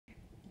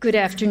Good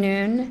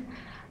afternoon.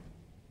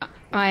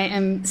 I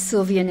am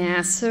Sylvia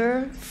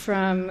Nasser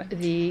from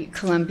the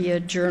Columbia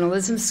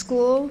Journalism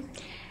School,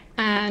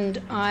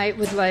 and I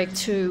would like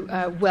to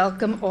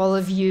welcome all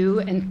of you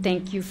and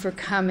thank you for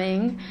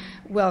coming.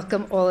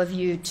 Welcome all of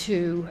you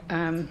to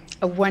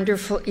a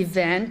wonderful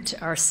event,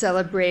 our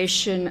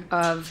celebration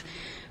of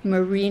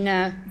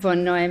Marina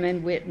von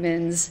Neumann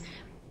Whitman's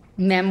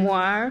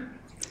memoir,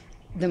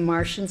 The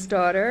Martian's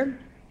Daughter.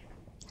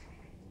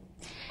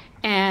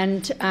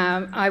 And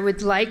I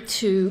would like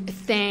to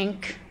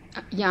thank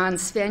Jan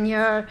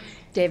Svenjar,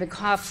 David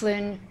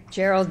Coughlin,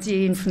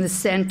 Geraldine from the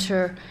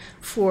Center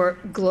for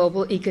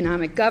Global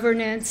Economic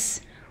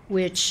Governance,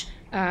 which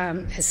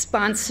has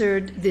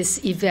sponsored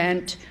this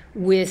event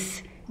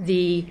with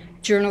the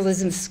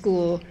Journalism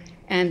School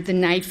and the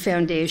Knight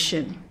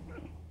Foundation.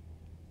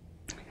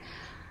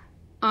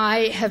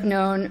 I have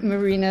known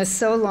Marina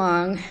so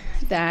long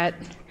that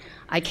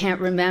I can't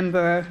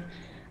remember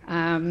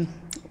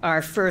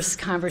our first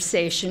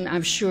conversation.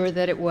 I'm sure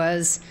that it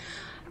was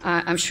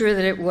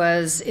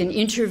an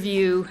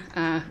interview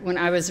when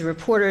I was a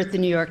reporter at the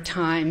New York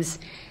Times,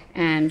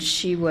 and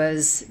she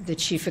was the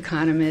chief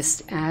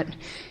economist at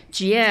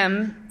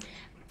GM.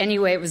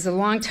 Anyway, it was a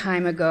long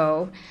time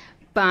ago,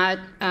 but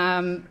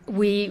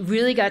we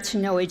really got to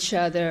know each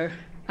other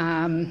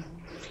when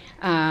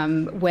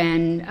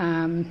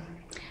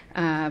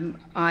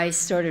I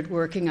started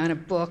working on a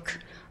book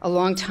a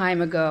long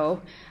time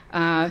ago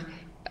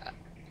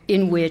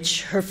in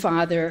which her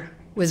father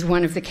was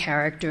one of the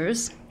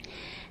characters.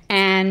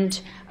 And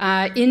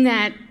in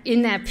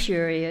that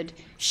period,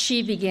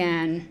 she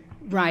began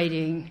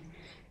writing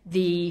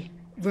the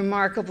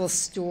remarkable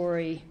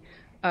story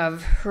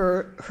of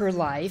her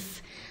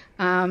life.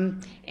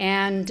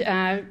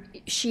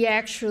 She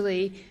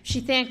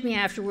thanked me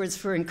afterwards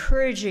for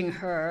encouraging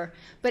her,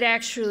 but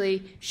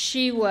actually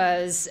she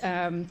was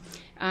an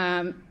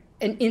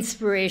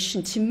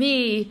inspiration to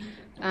me,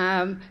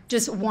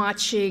 just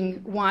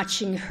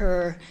watching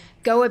her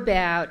go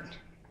about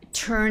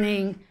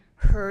turning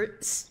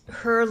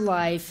her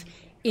life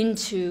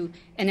into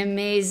an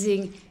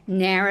amazing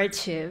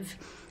narrative,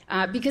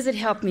 because it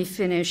helped me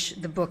finish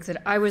the book that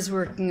I was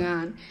working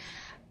on.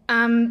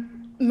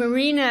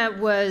 Marina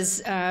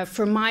was,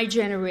 for my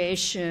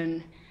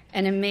generation,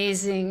 an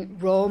amazing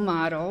role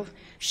model.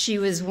 She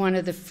was one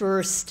of the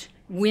first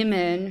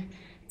women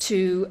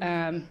to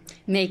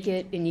make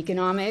it in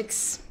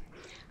economics.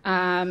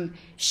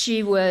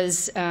 She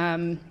was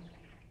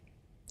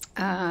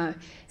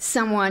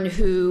someone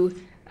who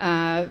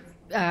had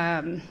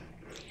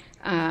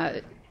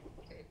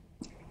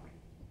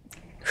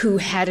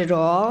it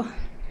all,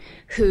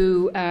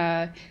 who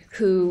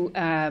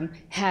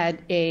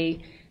had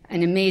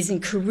an amazing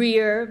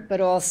career, but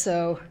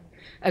also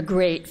a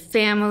great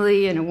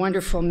family and a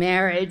wonderful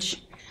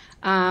marriage.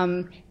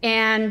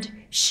 And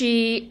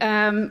she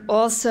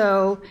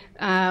also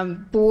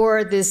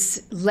bore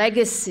this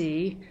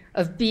legacy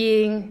of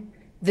being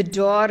the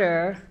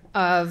daughter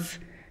of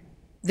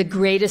the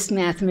greatest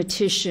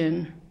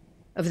mathematician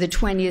of the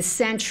 20th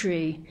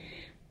century,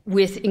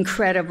 with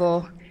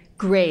incredible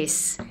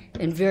grace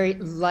and very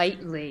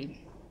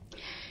lightly.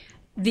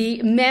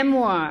 The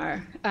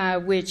memoir,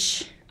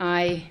 which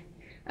I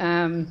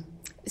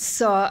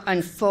saw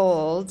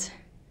unfold,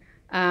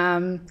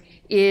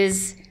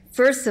 is,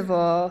 first of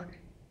all,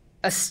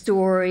 a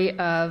story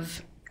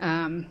of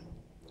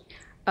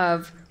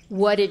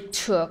what it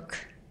took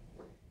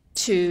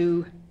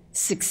to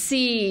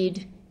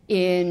succeed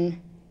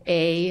in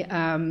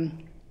an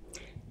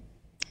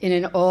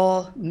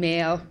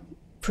all-male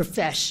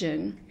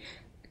profession.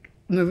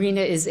 Marina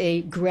is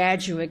a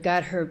graduate,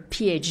 got her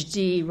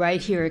PhD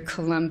right here at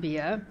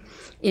Columbia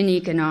in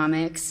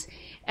economics,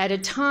 at a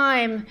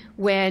time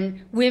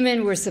when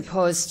women were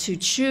supposed to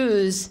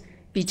choose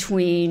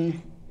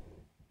between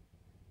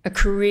a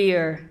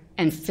career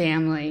and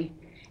family,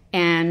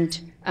 and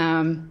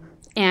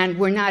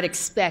were not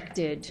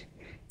expected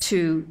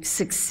to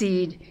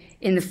succeed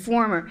in the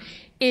former.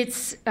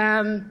 It's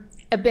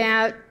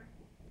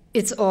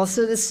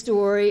also the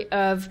story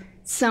of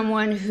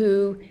someone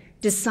who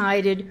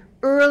decided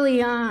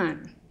early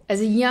on, as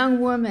a young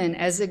woman,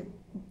 as a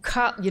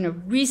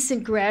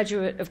recent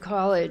graduate of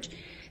college,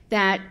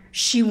 that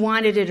she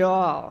wanted it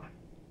all,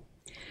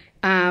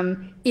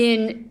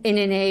 in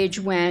an age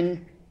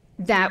when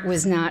that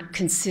was not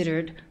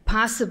considered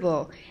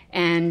possible.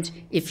 And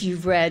if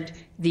you've read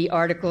the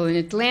article in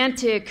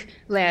Atlantic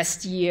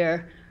last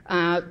year,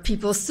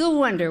 people still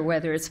wonder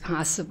whether it's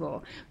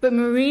possible. But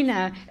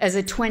Marina, as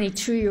a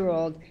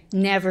 22-year-old,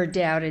 never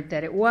doubted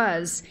that it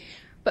was.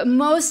 But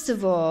most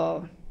of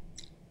all,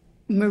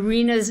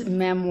 Marina's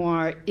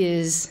memoir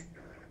is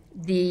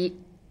the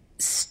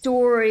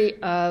story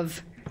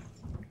of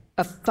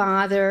a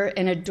father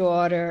and a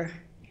daughter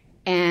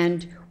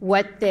and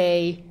what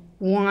they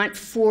want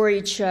for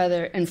each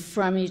other and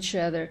from each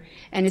other.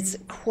 And it's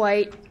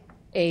quite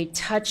a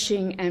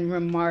touching and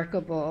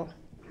remarkable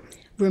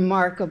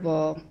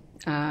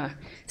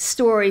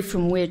story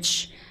from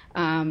which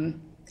I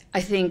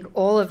think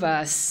all of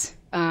us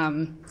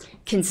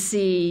can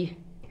see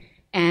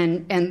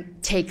and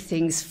take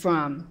things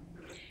from.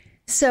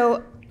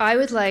 So I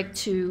would like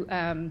to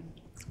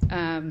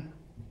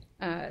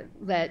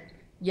let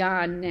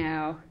Jan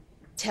now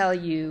tell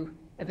you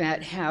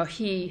about how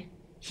he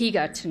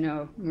got to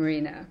know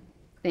Marina.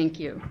 Thank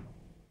you.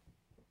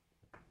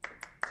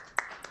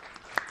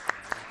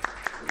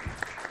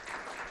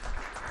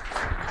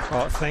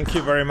 Well, thank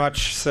you very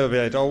much,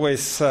 Sylvia. It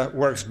always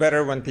works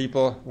better when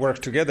people work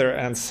together,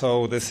 and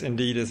so this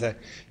indeed is a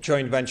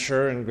joint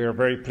venture, and we are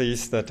very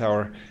pleased that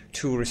our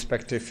two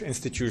respective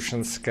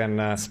institutions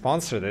can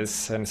sponsor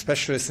this, and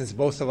especially since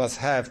both of us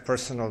have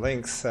personal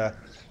links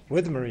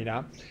with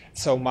Marina.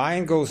 So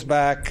mine goes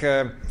back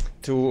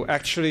to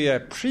actually a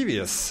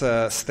previous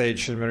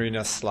stage in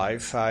Marina's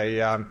life.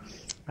 I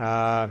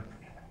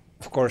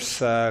of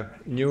course,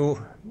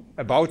 knew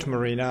about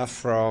Marina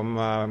from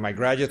my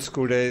graduate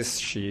school days.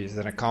 She's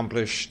an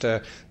accomplished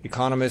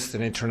economist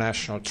in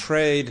international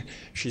trade.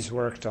 She's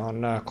worked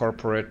on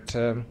corporate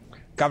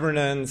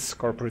governance,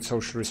 corporate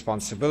social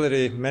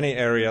responsibility, many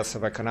areas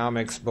of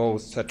economics,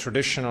 both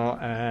traditional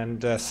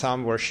and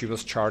some where she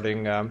was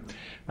charting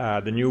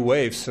the new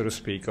wave, so to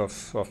speak,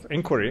 of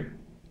inquiry.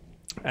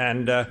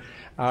 And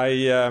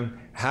I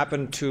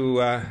happened to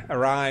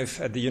arrive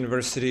at the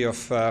University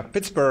of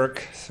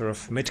Pittsburgh, sort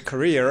of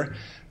mid-career.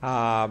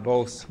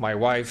 Both my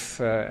wife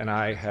and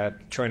I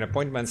had joint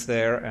appointments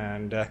there,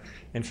 and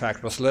in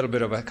fact was a little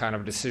bit of a kind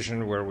of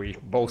decision where we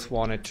both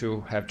wanted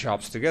to have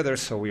jobs together,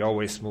 so we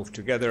always moved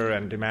together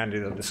and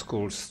demanded that the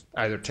schools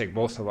either take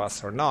both of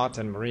us or not.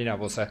 And Marina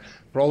was a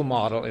role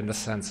model in the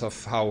sense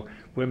of how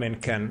women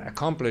can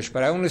accomplish.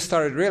 But I only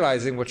started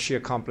realizing what she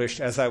accomplished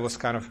as I was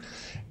kind of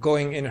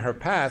going in her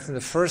path. And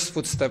the first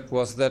footstep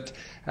was that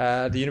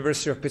the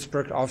University of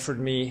Pittsburgh offered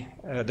me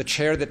the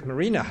chair that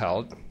Marina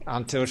held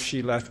until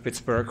she left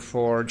Pittsburgh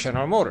for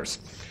General Motors.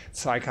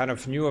 So I kind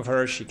of knew of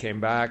her. She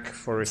came back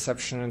for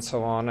reception and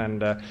so on.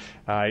 And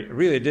I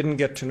really didn't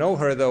get to know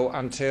her, though,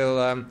 until,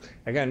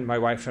 again, my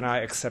wife and I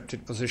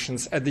accepted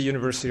positions at the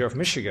University of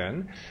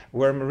Michigan,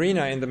 where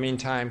Marina, in the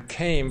meantime,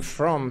 came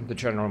from the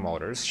General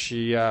Motors.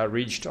 She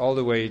reached all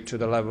the way to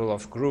the level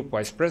of group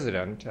vice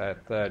president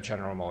at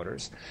General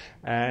Motors.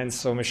 And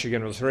so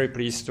Michigan was very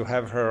pleased to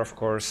have her, of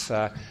course,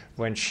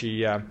 when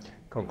she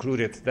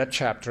concluded that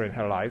chapter in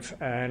her life.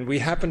 And we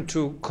happened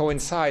to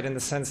coincide in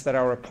the sense that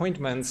our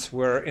appointments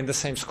were in the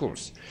same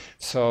schools.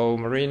 So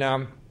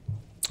Marina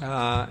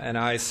and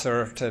I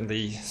served in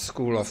the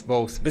school of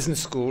both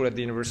business school at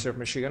the University of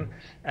Michigan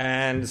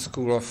and the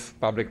School of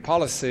Public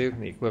Policy,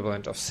 the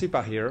equivalent of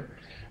SIPA here.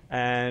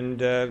 And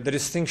the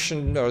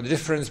distinction or the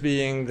difference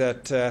being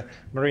that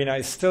Marina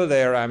is still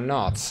there, I'm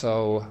not.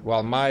 So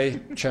while my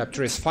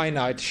chapter is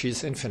finite,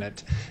 she's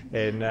infinite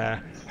in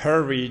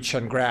her reach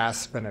and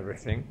grasp and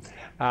everything.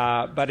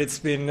 But it's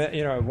been,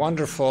 a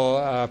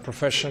wonderful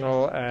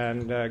professional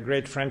and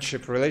great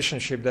friendship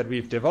relationship that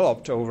we've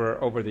developed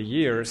over the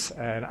years.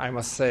 And I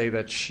must say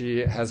that she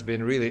has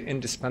been really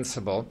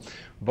indispensable,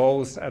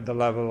 both at the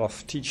level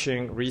of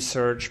teaching,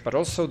 research, but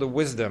also the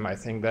wisdom, I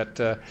think,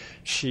 that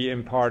she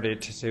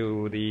imparted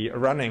to the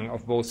running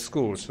of both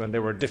schools. When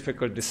there were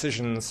difficult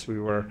decisions, we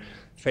were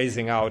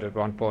phasing out at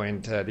one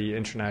point the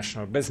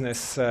international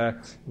business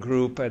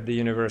group at the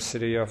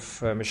University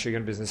of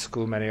Michigan Business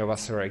School. Many of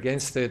us are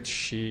against it.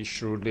 She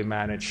shrewdly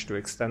managed to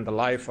extend the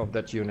life of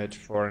that unit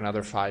for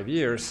another 5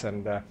 years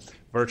and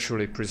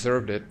virtually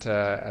preserved it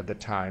at the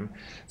time.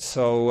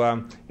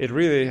 So it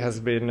really has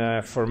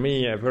been, for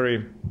me, a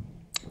very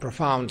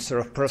profound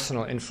sort of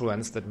personal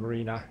influence that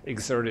Marina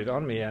exerted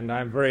on me. And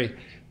I'm very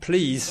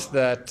pleased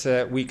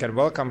that we can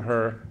welcome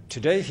her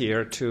today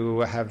here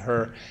to have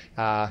her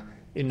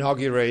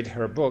inaugurate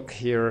her book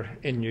here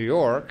in New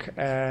York,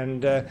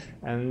 and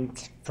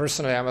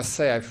personally I must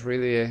say I've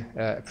really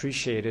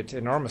appreciated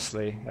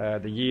enormously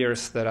the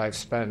years that I've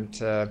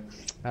spent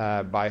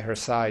by her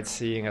side,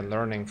 seeing and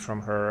learning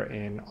from her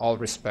in all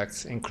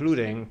respects,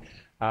 including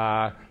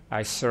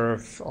I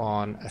serve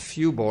on a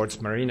few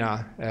boards.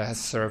 Marina has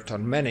served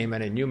on many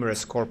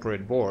numerous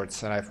corporate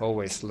boards, and I've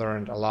always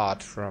learned a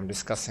lot from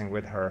discussing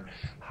with her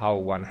how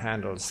one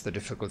handles the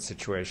difficult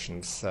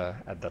situations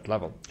at that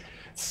level.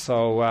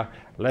 So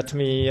let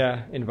me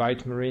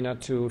invite Marina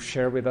to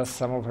share with us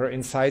some of her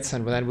insights,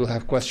 and then we'll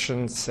have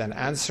questions and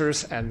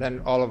answers, and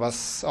then all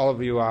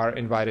of you are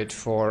invited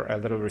for a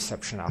little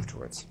reception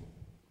afterwards.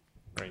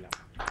 Marina.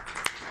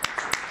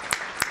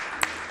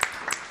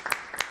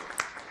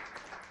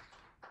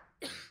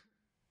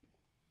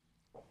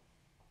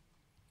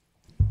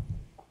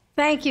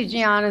 Thank you,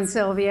 John and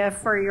Sylvia,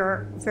 for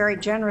your very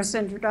generous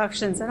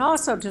introductions, and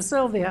also to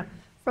Sylvia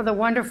for the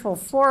wonderful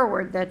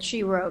foreword that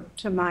she wrote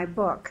to my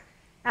book.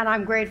 And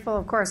I'm grateful,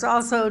 of course,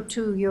 also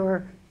to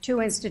your two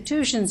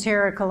institutions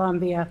here at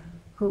Columbia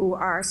who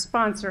are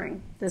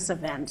sponsoring this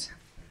event.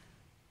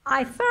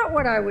 I thought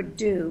what I would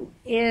do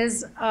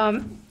is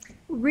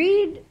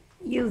read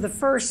you the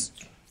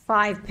first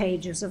 5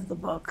 pages of the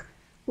book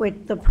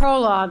with the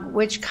prologue,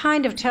 which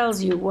kind of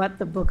tells you what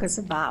the book is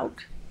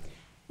about.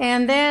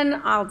 And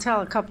then I'll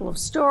tell a couple of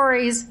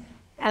stories,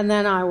 and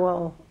then I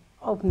will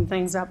open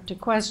things up to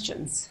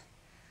questions.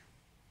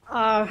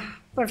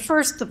 But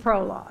first, the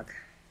prologue.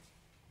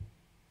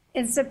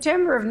 In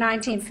September of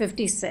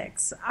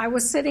 1956, I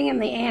was sitting in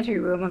the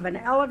anteroom of an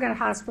elegant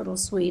hospital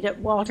suite at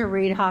Walter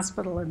Reed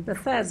Hospital in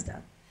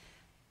Bethesda,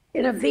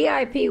 in a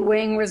VIP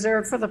wing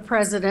reserved for the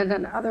president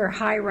and other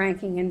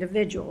high-ranking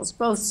individuals,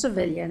 both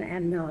civilian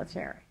and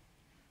military.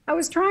 I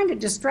was trying to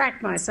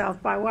distract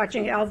myself by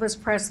watching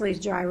Elvis Presley's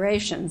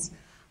gyrations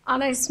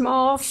on a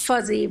small,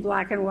 fuzzy,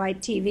 black and white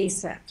TV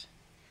set.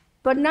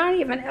 But not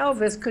even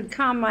Elvis could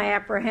calm my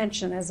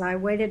apprehension as I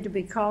waited to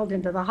be called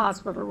into the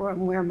hospital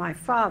room where my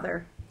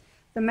father,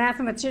 the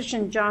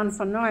mathematician John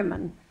von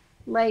Neumann,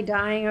 lay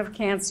dying of a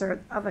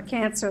cancer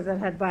that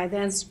had by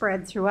then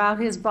spread throughout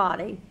his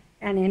body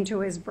and into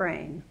his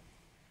brain.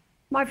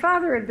 My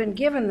father had been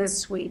given this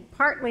suite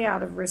partly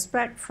out of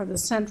respect for the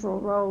central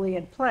role he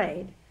had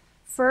played,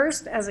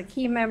 first as a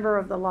key member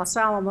of the Los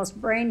Alamos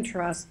Brain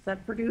Trust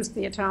that produced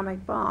the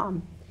atomic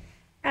bomb,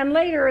 and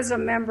later as a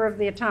member of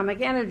the Atomic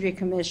Energy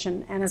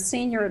Commission and a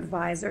senior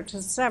advisor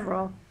to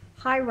several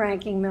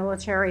high-ranking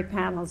military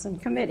panels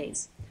and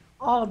committees,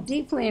 all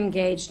deeply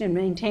engaged in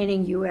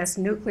maintaining U.S.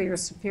 nuclear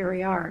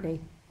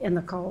superiority in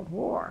the Cold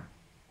War.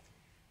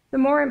 The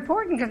more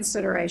important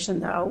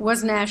consideration, though,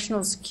 was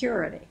national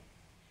security.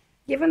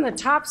 Given the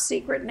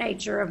top-secret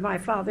nature of my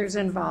father's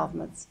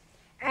involvements,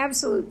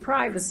 absolute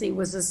privacy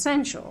was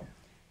essential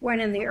when,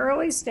 in the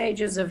early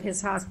stages of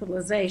his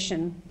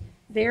hospitalization,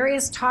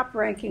 various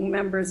top-ranking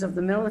members of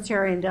the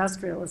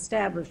military-industrial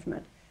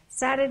establishment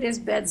sat at his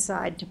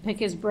bedside to pick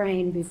his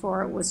brain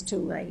before it was too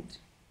late.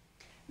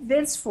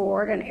 Vince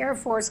Ford, an Air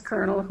Force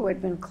colonel who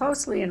had been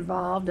closely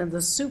involved in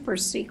the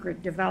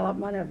super-secret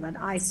development of an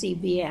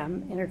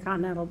ICBM,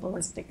 Intercontinental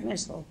Ballistic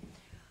Missile,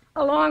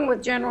 along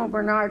with General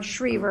Bernard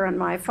Schriever and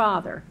my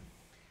father,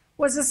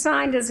 was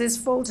assigned as his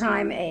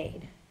full-time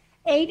aide.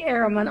 8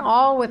 airmen,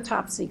 all with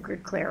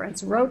top-secret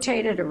clearance,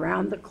 rotated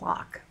around the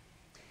clock.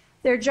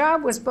 Their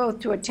job was both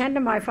to attend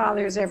to my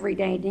father's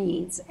everyday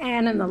needs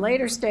and, in the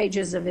later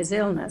stages of his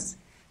illness,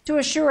 to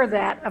assure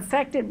that,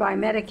 affected by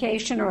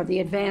medication or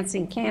the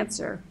advancing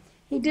cancer,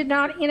 he did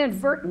not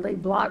inadvertently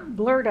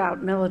blurt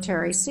out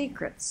military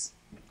secrets.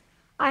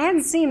 I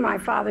hadn't seen my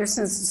father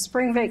since the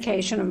spring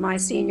vacation of my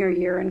senior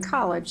year in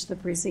college the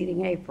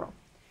preceding April.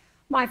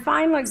 My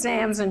final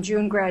exams and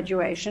June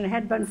graduation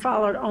had been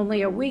followed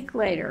only a week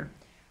later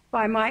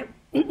by my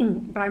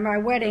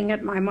wedding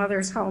at my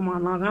mother's home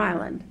on Long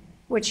Island,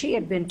 which he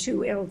had been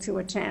too ill to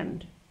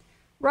attend.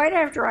 Right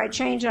after I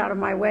changed out of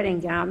my wedding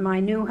gown,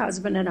 my new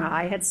husband and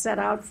I had set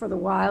out for the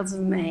wilds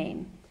of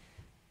Maine,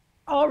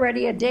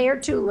 already a day or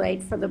two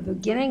late for the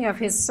beginning of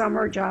his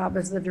summer job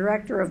as the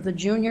director of the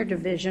junior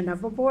division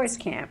of a boys'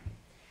 camp.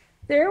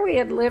 There we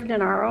had lived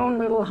in our own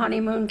little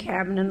honeymoon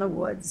cabin in the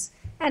woods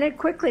and had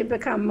quickly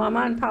become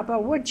Mama and Papa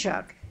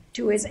Woodchuck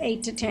to his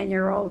 8 to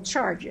 10-year-old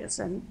charges,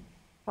 and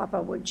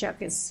Papa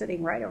Woodchuck is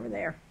sitting right over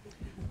there.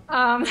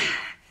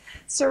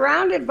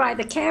 Surrounded by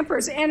the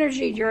campers'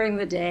 energy during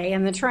the day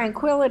and the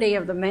tranquility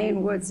of the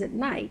Maine woods at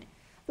night,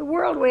 the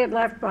world we had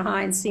left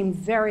behind seemed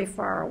very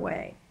far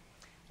away.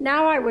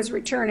 Now I was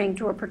returning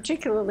to a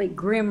particularly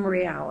grim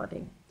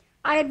reality.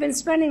 I had been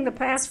spending the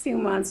past few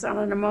months on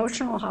an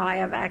emotional high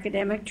of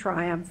academic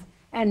triumph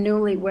and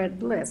newlywed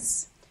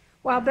bliss.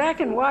 While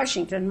back in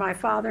Washington, my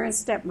father and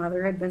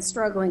stepmother had been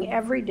struggling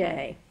every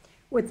day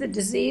with the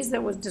disease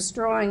that was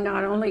destroying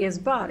not only his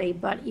body,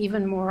 but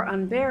even more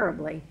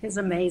unbearably, his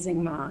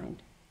amazing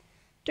mind.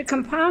 To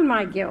compound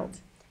my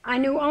guilt, I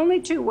knew only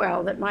too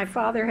well that my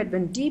father had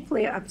been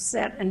deeply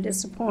upset and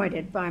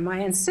disappointed by my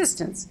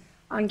insistence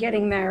on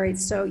getting married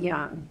so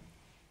young.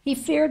 He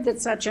feared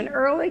that such an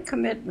early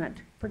commitment,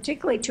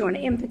 particularly to an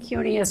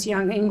impecunious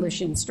young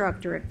English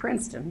instructor at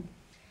Princeton,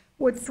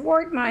 would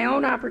thwart my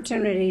own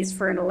opportunities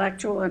for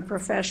intellectual and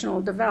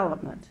professional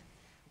development,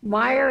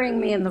 miring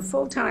me in the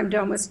full-time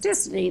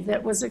domesticity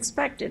that was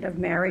expected of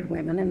married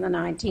women in the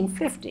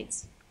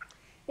 1950s.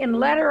 In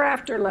letter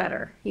after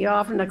letter, he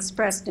often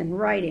expressed in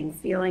writing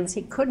feelings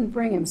he couldn't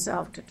bring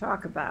himself to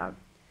talk about.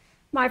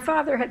 My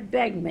father had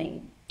begged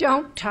me,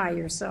 don't tie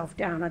yourself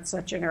down at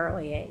such an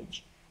early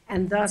age,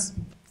 and thus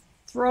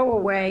throw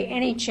away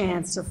any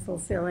chance of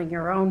fulfilling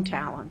your own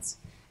talents.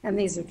 And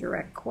these are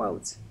direct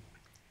quotes.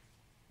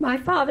 My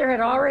father had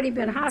already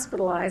been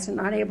hospitalized and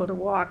unable to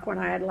walk when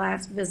I had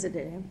last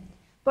visited him,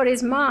 but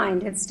his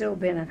mind had still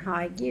been in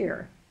high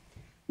gear.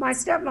 My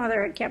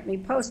stepmother had kept me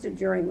posted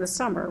during the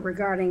summer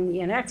regarding the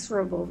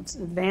inexorable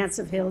advance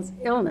of his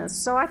illness,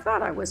 so I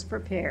thought I was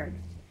prepared.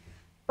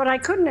 But I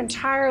couldn't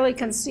entirely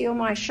conceal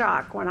my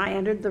shock when I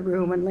entered the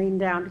room and leaned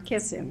down to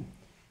kiss him.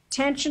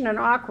 Tension and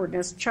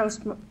awkwardness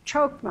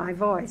choked my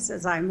voice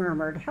as I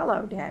murmured,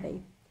 "Hello,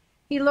 Daddy."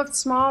 He looked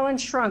small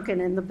and shrunken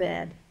in the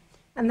bed,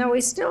 and though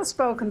he still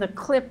spoke in the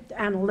clipped,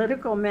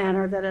 analytical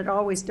manner that had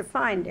always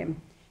defined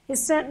him,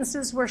 his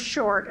sentences were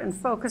short and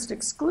focused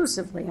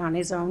exclusively on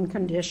his own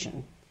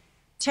condition.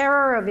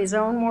 Terror of his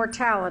own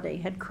mortality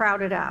had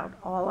crowded out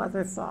all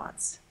other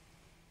thoughts.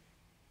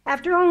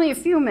 After only a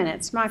few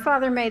minutes, my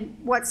father made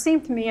what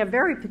seemed to me a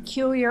very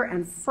peculiar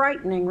and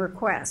frightening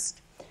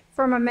request.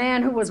 from a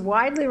man who was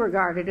widely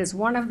regarded as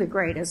one of the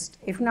greatest,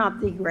 if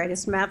not the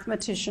greatest,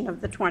 mathematician of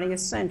the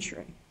 20th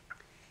century.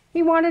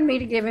 He wanted me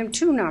to give him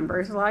two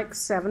numbers, like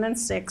 7 and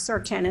 6 or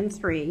 10 and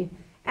 3,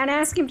 and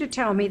ask him to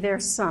tell me their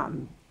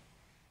sum.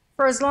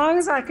 For as long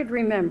as I could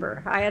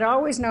remember, I had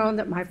always known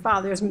that my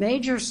father's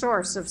major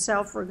source of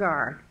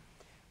self-regard,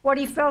 what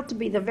he felt to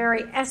be the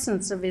very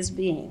essence of his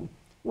being,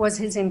 was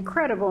his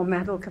incredible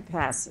mental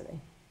capacity.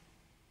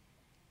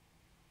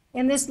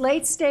 In this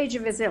late stage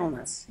of his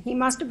illness, he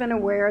must have been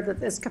aware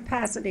that this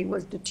capacity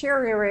was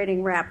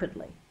deteriorating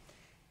rapidly,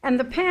 and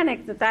the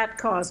panic that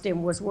caused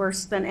him was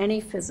worse than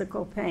any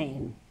physical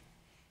pain.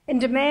 In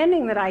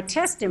demanding that I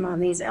test him on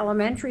these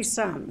elementary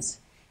sums,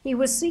 he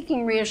was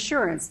seeking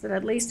reassurance that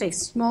at least a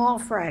small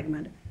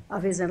fragment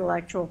of his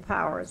intellectual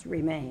powers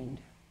remained.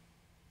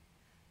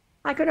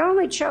 I could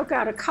only choke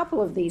out a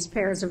couple of these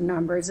pairs of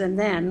numbers and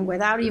then,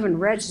 without even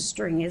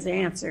registering his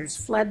answers,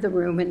 fled the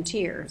room in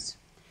tears.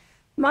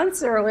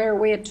 Months earlier,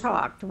 we had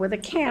talked, with a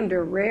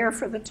candor rare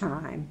for the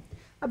time,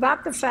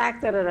 about the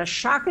fact that at a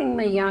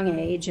shockingly young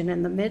age and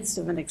in the midst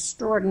of an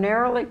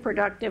extraordinarily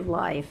productive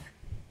life,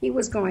 he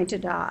was going to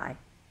die.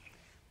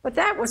 But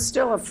that was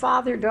still a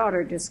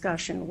father-daughter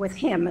discussion with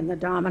him in the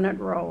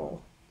dominant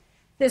role.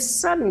 This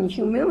sudden,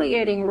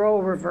 humiliating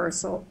role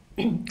reversal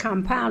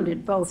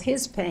compounded both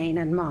his pain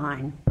and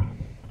mine.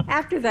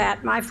 After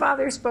that, my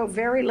father spoke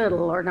very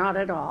little or not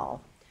at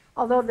all,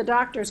 although the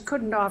doctors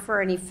couldn't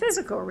offer any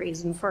physical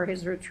reason for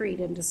his retreat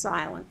into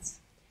silence.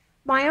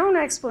 My own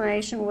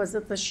explanation was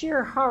that the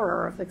sheer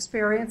horror of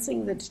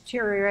experiencing the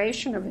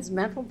deterioration of his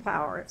mental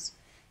powers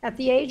at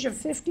the age of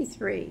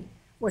 53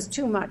 was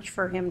too much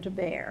for him to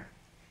bear.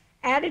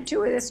 Added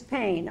to this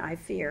pain, I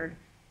feared,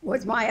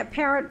 was my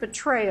apparent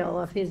betrayal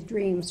of his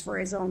dreams for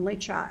his only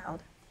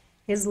child,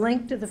 his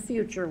link to the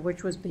future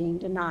which was being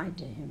denied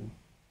to him.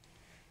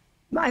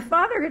 My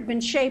father had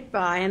been shaped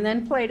by and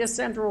then played a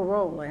central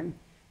role in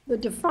the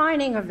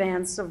defining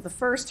events of the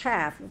first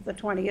half of the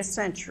 20th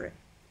century.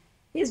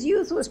 His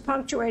youth was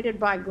punctuated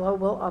by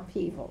global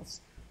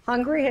upheavals.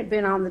 Hungary had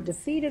been on the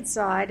defeated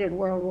side in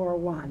World War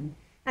I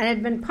and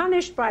had been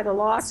punished by the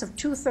loss of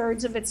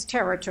 2/3 of its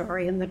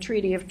territory in the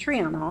Treaty of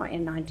Trianon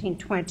in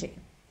 1920.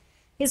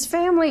 His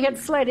family had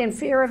fled in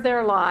fear of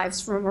their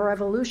lives from a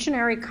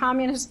revolutionary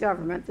communist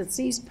government that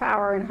seized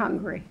power in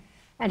Hungary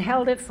and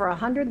held it for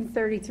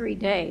 133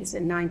 days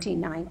in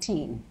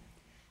 1919.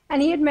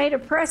 And he had made a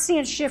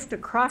prescient shift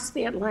across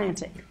the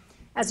Atlantic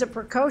as a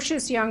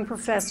precocious young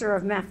professor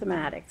of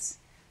mathematics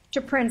to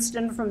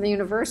Princeton from the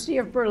University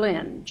of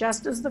Berlin,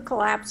 just as the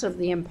collapse of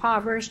the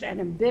impoverished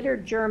and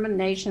embittered German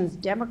nation's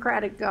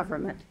democratic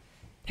government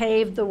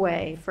paved the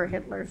way for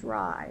Hitler's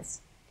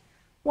rise.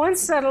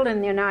 Once settled in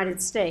the United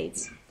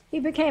States, he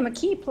became a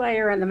key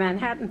player in the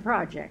Manhattan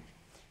Project,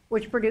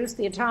 which produced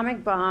the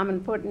atomic bomb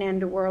and put an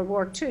end to World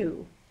War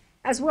II,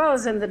 as well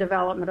as in the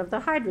development of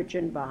the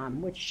hydrogen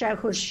bomb,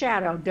 whose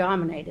shadow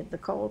dominated the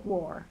Cold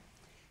War.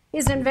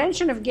 His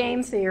invention of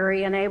game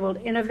theory enabled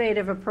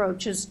innovative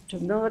approaches to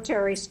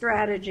military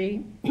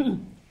strategy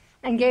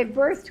and gave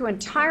birth to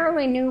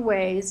entirely new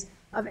ways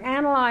of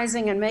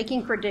analyzing and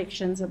making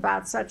predictions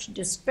about such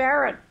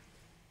disparate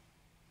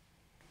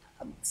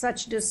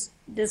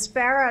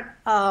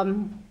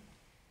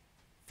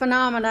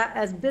phenomena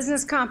as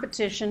business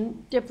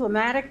competition,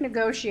 diplomatic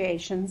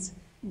negotiations,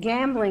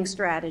 gambling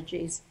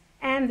strategies,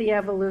 and the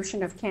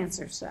evolution of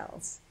cancer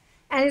cells.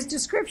 And his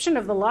description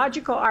of the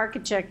logical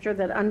architecture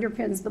that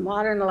underpins the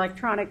modern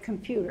electronic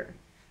computer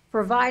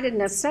provided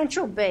an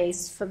essential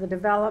base for the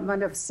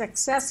development of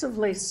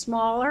successively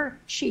smaller,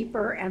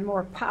 cheaper, and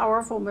more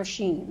powerful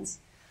machines,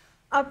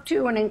 up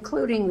to and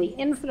including the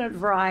infinite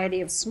variety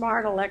of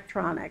smart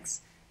electronics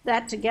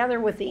that, together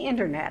with the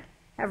internet,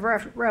 have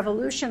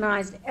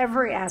revolutionized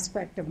every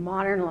aspect of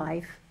modern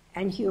life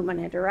and human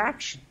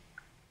interaction.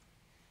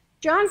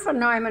 John von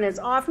Neumann is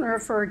often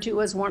referred to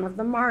as one of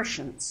the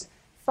Martians,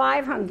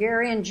 5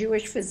 Hungarian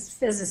Jewish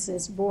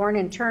physicists born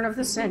in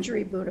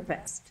turn-of-the-century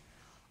Budapest,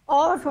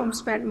 all of whom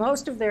spent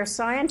most of their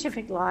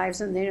scientific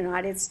lives in the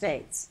United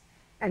States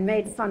and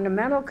made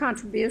fundamental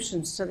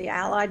contributions to the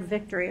Allied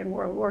victory in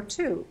World War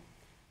II.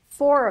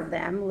 4 of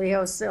them,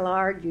 Leo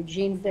Szilard,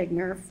 Eugene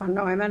Wigner, von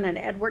Neumann, and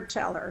Edward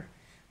Teller,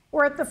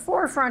 were at the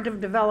forefront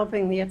of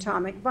developing the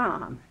atomic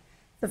bomb.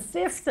 The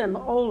 5th and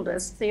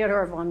oldest,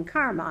 Theodor von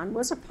Karman,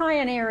 was a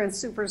pioneer in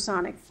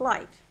supersonic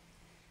flight.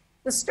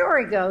 The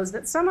story goes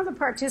that some of the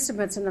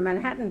participants in the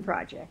Manhattan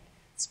Project,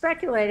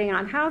 speculating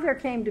on how there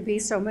came to be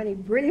so many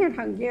brilliant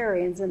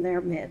Hungarians in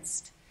their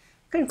midst,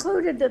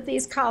 concluded that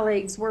these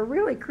colleagues were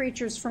really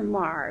creatures from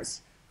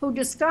Mars who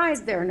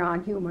disguised their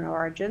non-human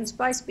origins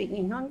by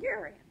speaking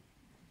Hungarian,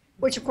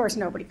 which of course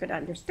nobody could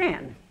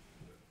understand.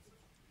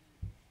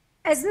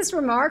 As this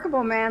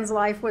remarkable man's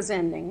life was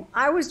ending,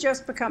 I was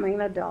just becoming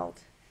an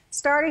adult,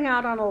 starting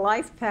out on a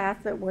life path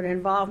that would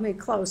involve me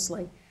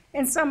closely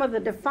in some of the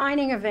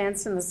defining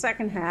events in the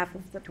second half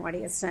of the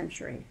 20th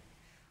century.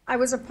 I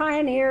was a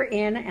pioneer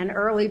in and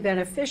early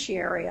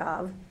beneficiary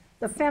of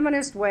the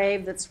feminist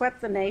wave that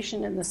swept the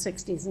nation in the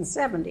 60s and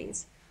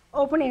 70s,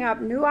 opening up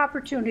new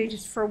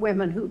opportunities for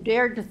women who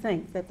dared to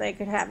think that they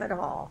could have it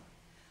all.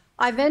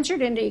 I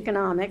ventured into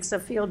economics, a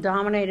field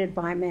dominated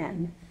by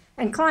men,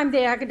 and climbed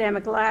the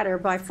academic ladder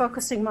by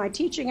focusing my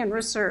teaching and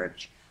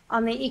research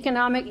on the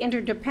economic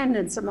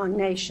interdependence among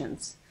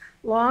nations,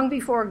 long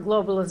before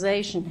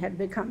globalization had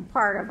become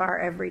part of our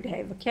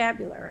everyday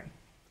vocabulary.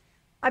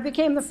 I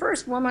became the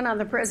first woman on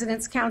the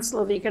President's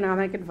Council of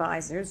Economic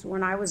Advisors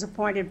when I was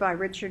appointed by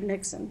Richard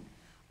Nixon,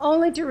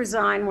 only to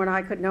resign when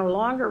I could no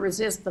longer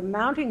resist the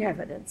mounting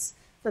evidence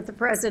that the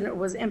President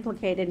was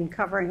implicated in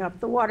covering up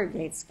the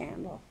Watergate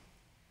scandal.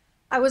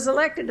 I was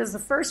elected as the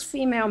first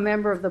female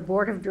member of the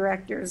board of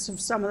directors of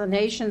some of the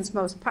nation's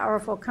most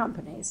powerful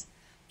companies,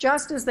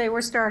 just as they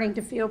were starting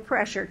to feel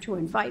pressure to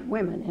invite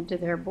women into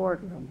their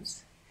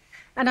boardrooms.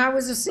 And I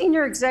was a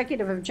senior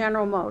executive of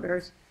General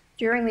Motors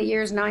during the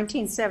years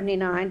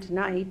 1979 to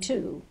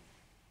 92,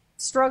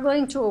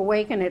 struggling to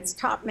awaken its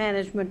top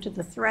management to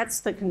the threats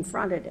that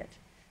confronted it,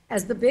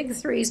 as the Big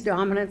Three's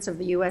dominance of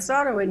the U.S.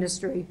 auto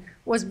industry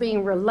was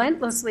being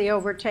relentlessly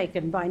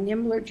overtaken by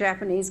nimbler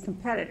Japanese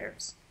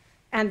competitors,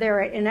 and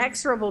their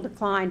inexorable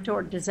decline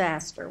toward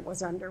disaster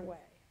was underway.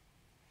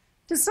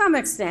 To some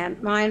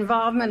extent, my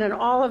involvement in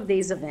all of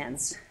these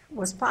events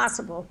was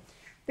possible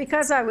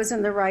because I was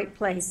in the right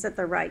place at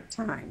the right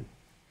time.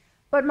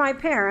 But my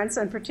parents,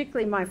 and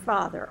particularly my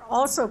father,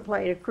 also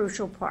played a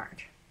crucial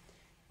part.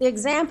 The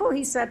example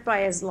he set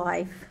by his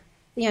life,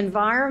 the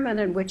environment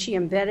in which he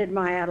embedded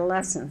my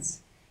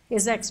adolescence,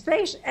 his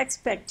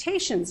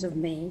expectations of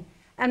me,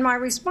 and my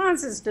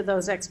responses to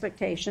those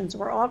expectations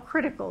were all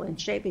critical in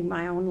shaping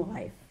my own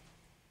life.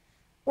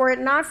 Were it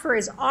not for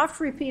his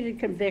oft-repeated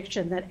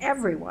conviction that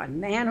everyone,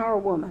 man or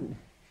woman,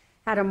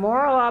 had a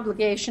moral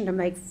obligation to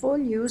make full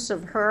use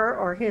of her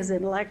or his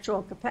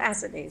intellectual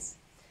capacities,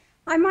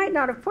 I might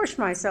not have pushed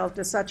myself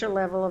to such a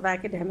level of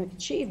academic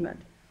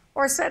achievement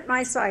or set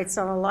my sights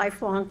on a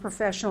lifelong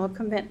professional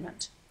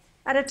commitment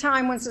at a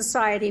time when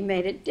society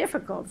made it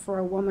difficult for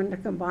a woman to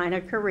combine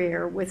a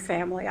career with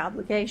family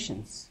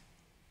obligations.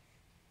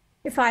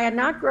 If I had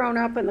not grown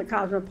up in the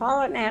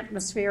cosmopolitan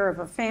atmosphere of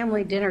a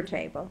family dinner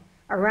table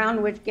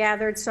around which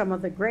gathered some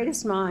of the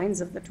greatest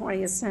minds of the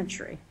 20th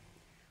century,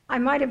 I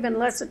might have been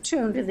less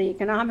attuned to the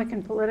economic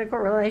and political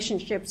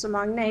relationships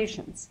among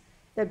nations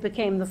that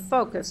became the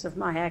focus of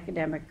my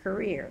academic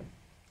career.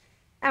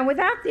 And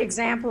without the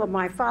example of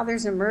my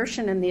father's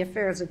immersion in the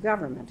affairs of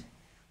government,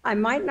 I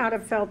might not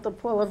have felt the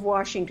pull of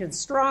Washington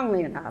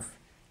strongly enough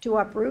to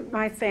uproot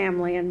my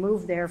family and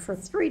move there for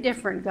 3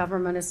 different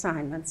government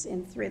assignments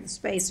in the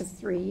space of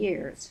 3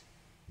 years.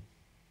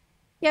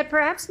 Yet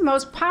perhaps the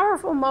most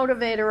powerful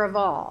motivator of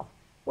all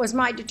was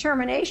my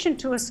determination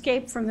to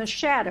escape from the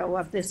shadow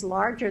of this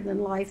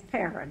larger-than-life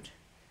parent,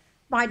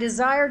 my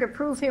desire to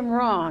prove him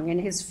wrong in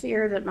his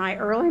fear that my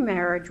early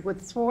marriage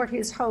would thwart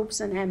his hopes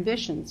and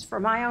ambitions for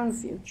my own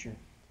future.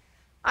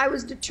 I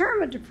was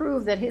determined to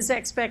prove that his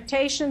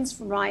expectations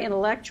for my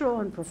intellectual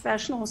and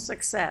professional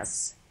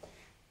success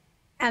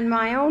and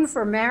my own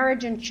for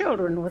marriage and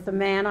children with the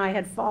man I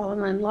had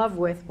fallen in love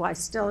with while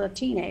still a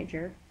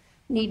teenager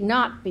need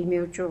not be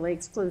mutually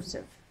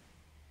exclusive.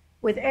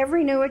 With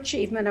every new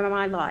achievement in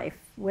my life,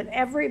 with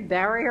every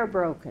barrier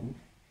broken,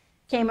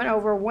 came an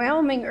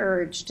overwhelming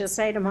urge to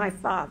say to my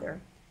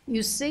father,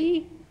 "You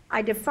see,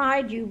 I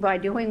defied you by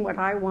doing what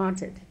I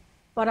wanted,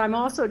 but I'm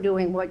also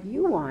doing what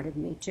you wanted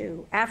me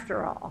to,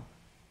 after all."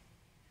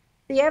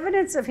 The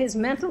evidence of his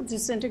mental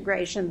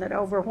disintegration that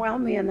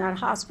overwhelmed me in that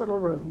hospital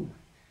room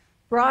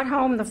brought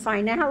home the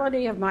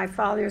finality of my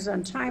father's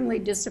untimely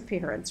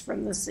disappearance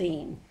from the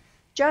scene,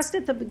 just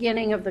at the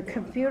beginning of the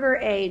computer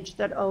age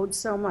that owed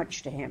so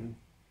much to him.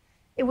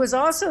 It was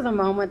also the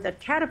moment that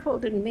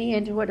catapulted me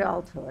into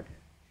adulthood,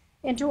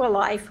 into a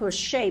life whose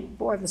shape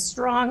bore the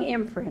strong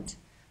imprint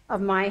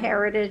of my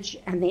heritage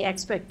and the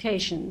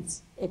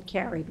expectations it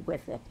carried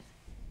with it.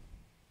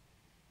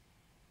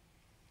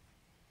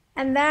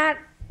 And that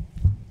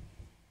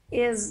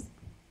is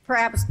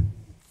perhaps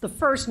the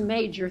first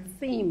major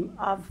theme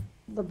of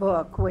the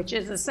book, which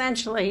is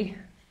essentially,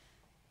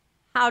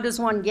 how does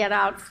one get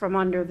out from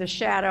under the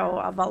shadow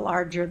of a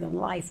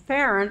larger-than-life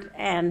parent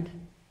and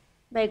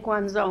make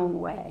one's own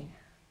way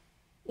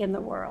in the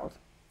world?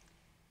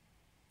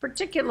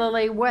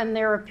 Particularly when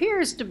there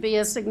appears to be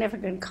a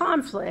significant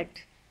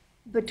conflict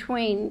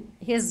between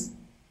his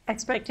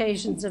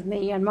expectations of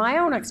me and my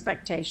own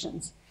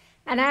expectations.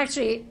 And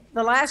actually,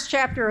 the last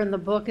chapter in the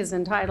book is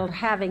entitled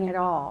 "Having It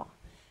All."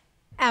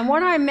 And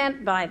what I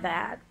meant by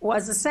that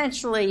was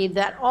essentially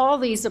that all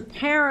these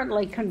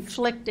apparently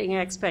conflicting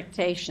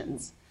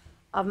expectations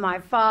of my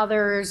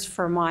father's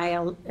for my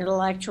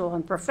intellectual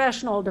and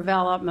professional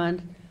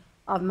development,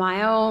 of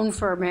my own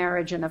for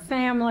marriage and a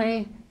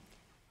family,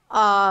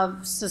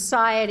 of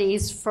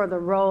society's for the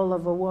role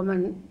of a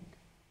woman,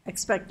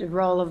 expected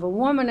role of a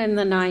woman in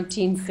the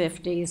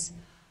 1950s,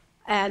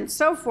 and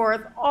so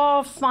forth,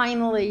 all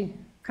finally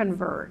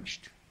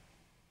converged.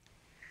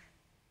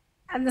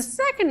 And the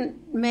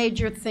second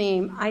major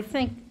theme, I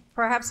think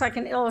perhaps I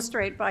can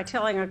illustrate by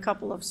telling a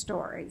couple of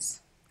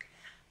stories.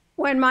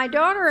 When my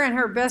daughter and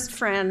her best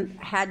friend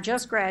had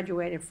just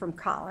graduated from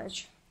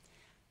college,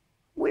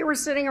 we were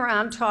sitting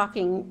around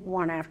talking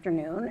one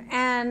afternoon,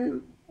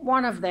 and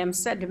one of them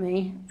said to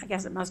me, I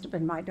guess it must have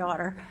been my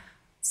daughter,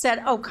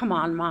 said, "Oh, come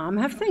on, Mom,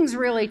 have things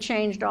really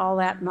changed all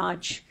that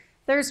much?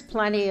 There's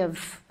plenty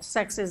of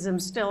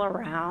sexism still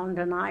around,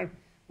 and I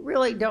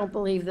really don't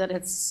believe that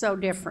it's so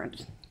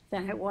different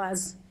than it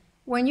was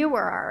when you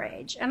were our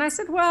age." And I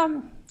said,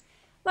 well,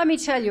 let me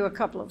tell you a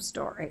couple of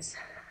stories.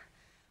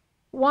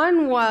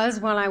 One was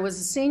when I was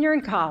a senior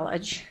in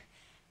college,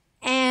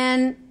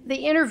 and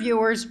the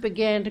interviewers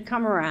began to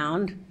come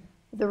around,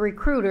 the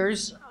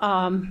recruiters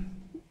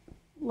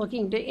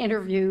looking to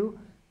interview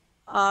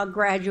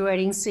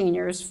graduating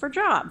seniors for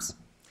jobs.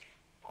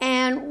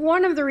 And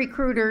one of the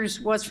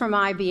recruiters was from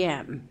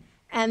IBM,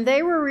 and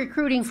they were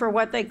recruiting for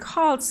what they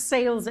called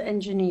sales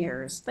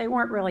engineers. They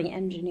weren't really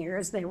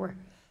engineers, they were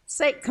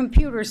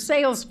computer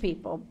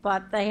salespeople,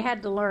 but they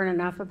had to learn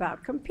enough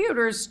about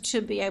computers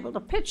to be able to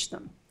pitch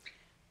them.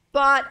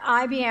 But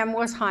IBM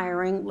was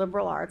hiring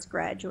liberal arts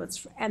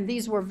graduates, and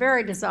these were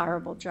very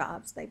desirable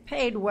jobs. They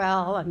paid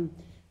well, and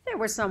they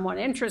were somewhat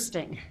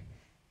interesting.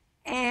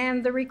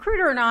 And the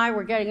recruiter and I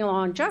were getting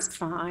along just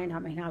fine. I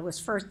mean, I was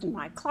first in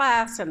my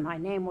class, and my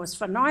name was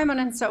von Neumann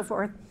and so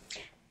forth,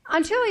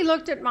 until he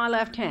looked at my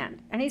left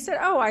hand, and he said,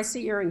 "Oh, I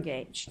see you're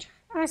engaged."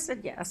 I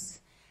said,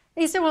 "Yes."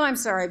 And he said, "Well, I'm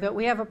sorry, but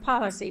we have a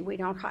policy. We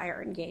don't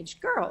hire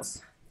engaged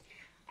girls."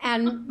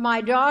 And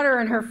my daughter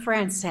and her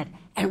friend said,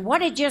 "And what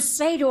did you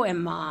say to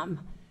him,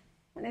 Mom?"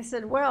 And I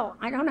said, "Well,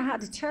 I don't know how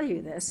to tell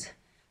you this,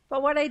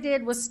 but what I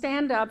did was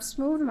stand up,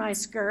 smooth my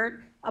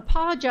skirt,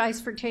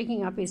 apologize for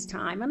taking up his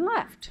time, and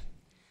left."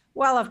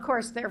 Well, of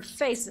course, their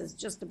faces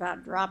just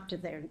about dropped to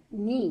their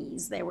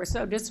knees. They were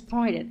so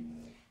disappointed.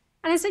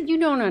 And I said, "You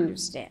don't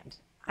understand."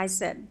 I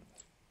said,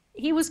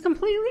 "He was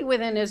completely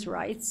within his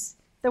rights.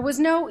 There was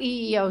no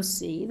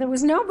EEOC. There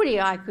was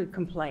nobody I could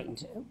complain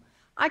to.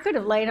 I could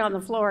have laid on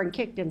the floor and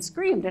kicked and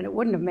screamed, and it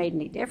wouldn't have made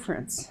any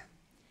difference."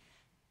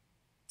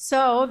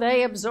 So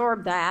they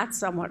absorbed that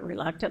somewhat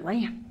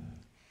reluctantly.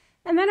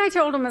 And then I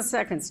told them a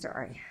second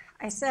story.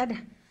 I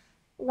said,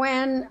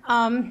 when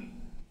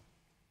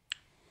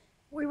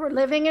we were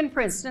living in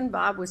Princeton,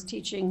 Bob was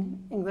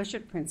teaching English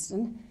at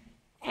Princeton,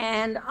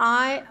 and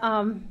I,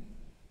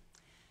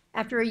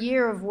 after a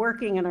year of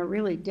working in a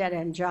really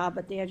dead-end job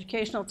at the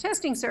Educational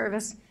Testing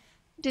Service,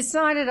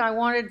 decided I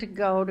wanted to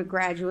go to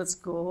graduate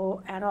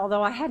school, and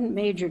although I hadn't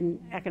majored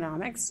in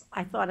economics,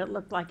 I thought it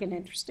looked like an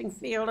interesting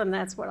field, and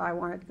that's what I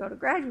wanted to go to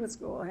graduate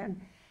school in.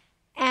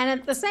 And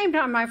at the same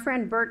time, my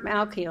friend Bert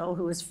Malkiel,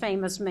 who is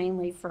famous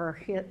mainly for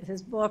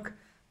his book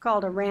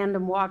called A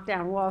Random Walk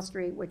Down Wall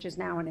Street, which is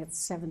now in its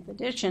 7th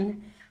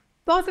edition,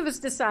 both of us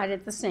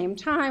decided at the same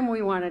time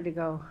we wanted to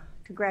go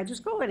to graduate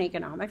school in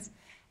economics.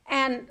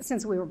 And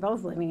since we were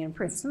both living in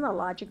Princeton, the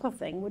logical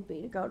thing would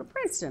be to go to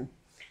Princeton.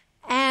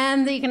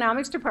 And the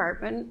economics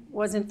department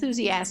was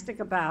enthusiastic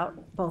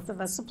about both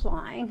of us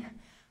applying.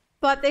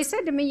 But they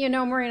said to me, "You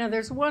know, Marina,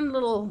 there's one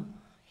little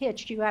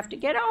hitch you have to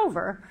get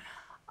over.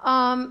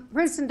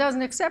 Princeton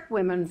doesn't accept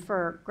women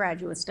for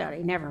graduate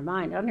study, never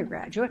mind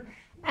undergraduate,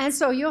 and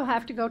so you'll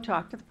have to go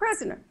talk to the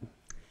president."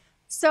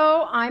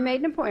 So I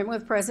made an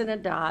appointment with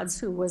President Dodds,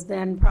 who was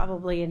then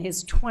probably in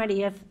his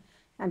 20th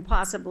and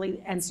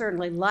possibly and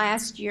certainly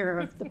last year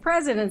of the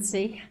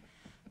presidency.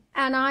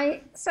 And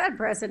I said,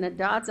 "President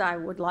Dodds, I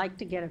would like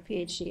to get a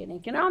PhD in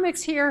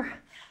economics here,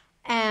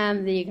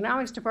 and the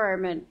economics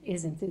department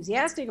is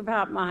enthusiastic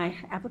about my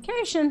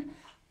application,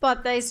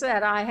 but they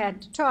said I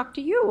had to talk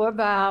to you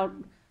about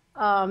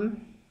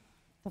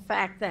the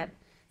fact that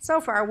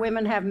so far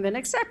women haven't been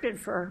accepted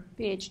for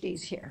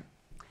PhDs here."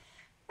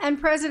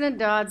 And President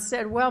Dodds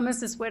said, "Well,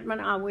 Mrs.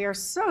 Whitman, we are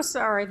so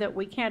sorry that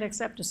we can't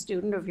accept a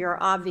student of your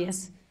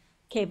obvious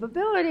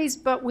capabilities,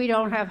 but we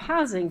don't have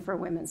housing for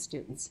women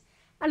students."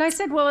 And I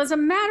said, "Well, as a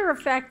matter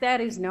of fact, that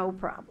is no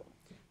problem.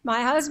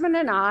 My husband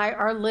and I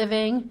are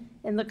living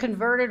in the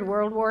converted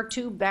World War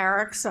II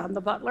barracks on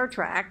the Butler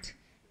Tract,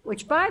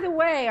 which, by the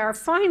way, are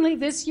finally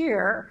this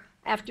year,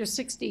 after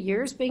 60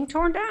 years, being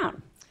torn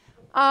down.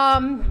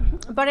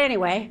 But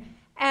anyway,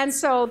 and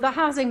so the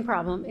housing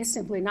problem is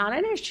simply not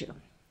an issue."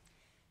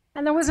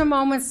 And there was a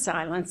moment's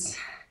silence.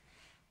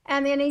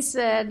 And then he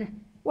said,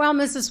 "Well,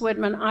 Mrs.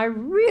 Whitman, I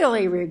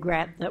really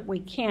regret that we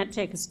can't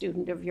take a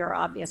student of your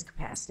obvious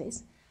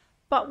capacities,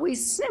 but we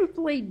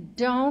simply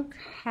don't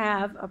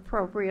have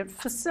appropriate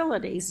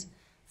facilities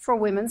for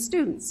women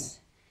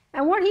students."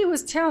 And what he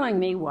was telling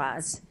me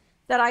was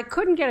that I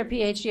couldn't get a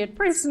PhD at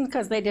Princeton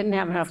because they didn't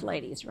have enough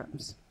ladies'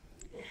 rooms.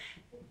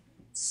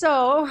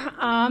 So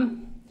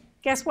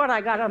guess what?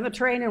 I got on the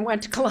train and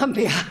went to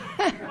Columbia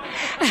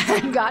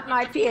and got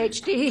my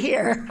PhD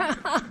here.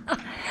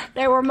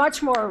 They were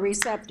much more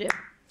receptive,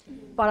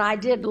 but I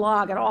did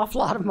log an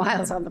awful lot of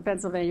miles on the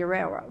Pennsylvania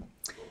Railroad.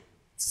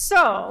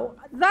 So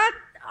that,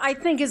 I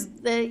think,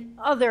 is the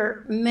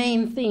other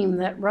main theme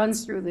that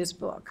runs through this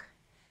book,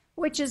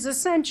 which is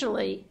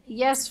essentially,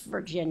 yes,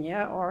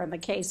 Virginia, or in the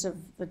case of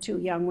the two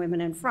young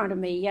women in front of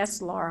me,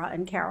 yes, Laura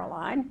and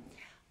Caroline,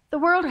 the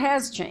world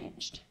has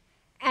changed.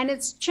 And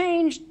it's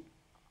changed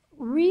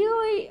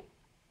really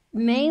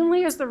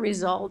mainly as the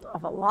result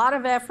of a lot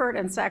of effort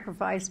and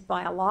sacrifice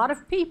by a lot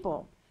of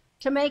people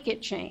to make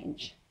it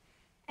change.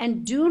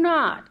 And do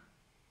not,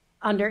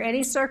 under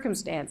any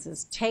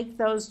circumstances, take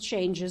those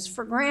changes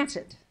for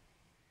granted.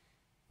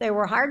 They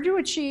were hard to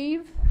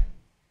achieve.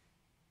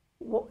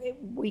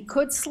 We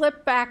could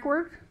slip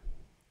backward,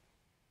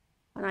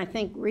 and I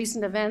think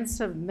recent events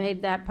have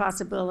made that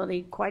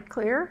possibility quite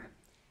clear.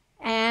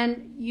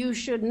 And you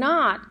should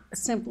not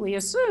simply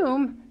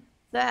assume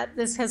that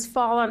this has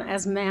fallen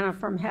as manna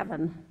from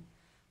heaven,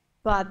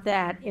 but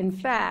that, in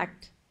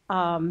fact,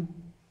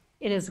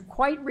 it is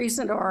quite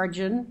recent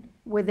origin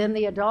within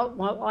the adult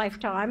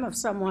lifetime of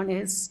someone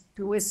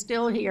who is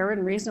still here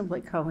and reasonably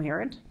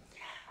coherent.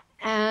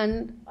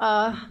 And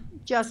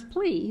just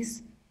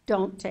please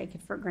don't take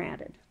it for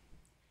granted.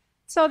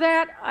 So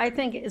that, I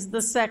think, is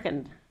the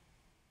second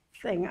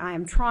thing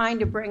I'm trying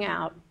to bring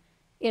out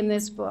in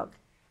this book.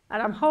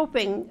 And I'm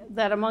hoping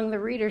that among the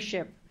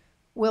readership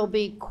will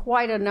be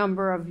quite a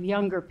number of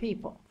younger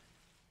people.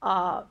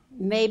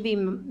 Maybe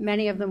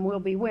many of them will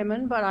be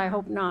women, but I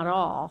hope not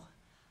all,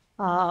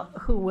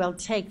 who will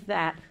take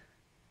that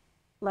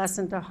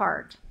lesson to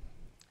heart.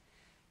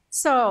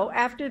 So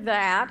after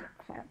that,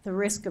 at the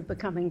risk of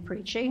becoming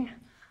preachy,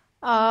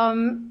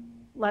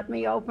 let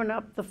me open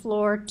up the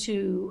floor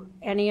to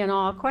any and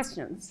all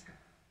questions.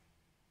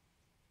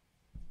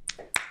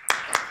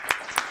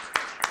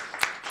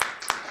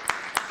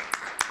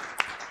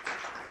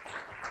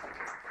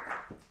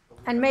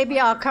 And maybe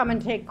I'll come and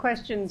take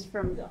questions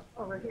from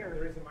over here.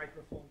 There is a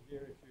microphone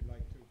here if you'd like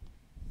to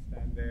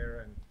stand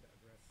there and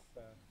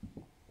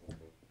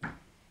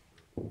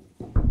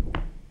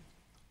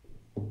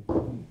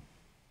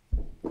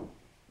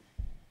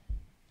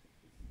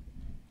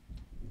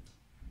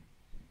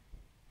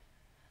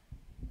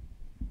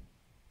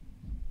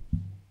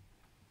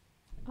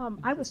address.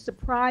 I was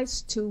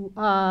surprised to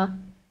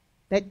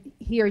that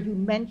hear you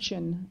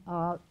mention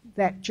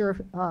that your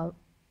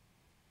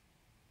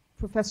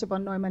Professor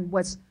von Neumann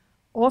was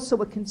also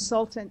a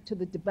consultant to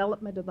the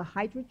development of the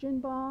hydrogen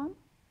bomb,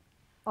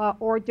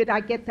 or did I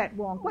get that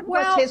wrong? What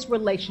was his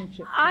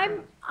relationship?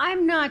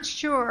 I'm not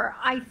sure.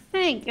 I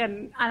think,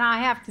 and I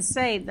have to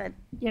say that,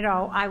 you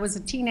know, I was a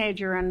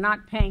teenager and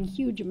not paying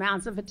huge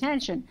amounts of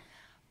attention,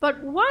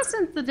 but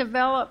wasn't the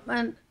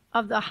development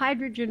of the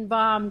hydrogen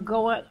bomb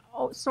going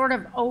sort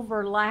of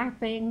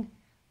overlapping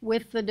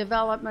with the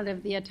development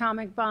of the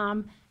atomic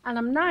bomb? And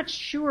I'm not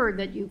sure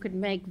that you could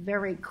make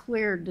very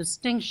clear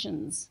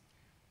distinctions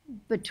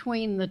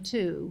between the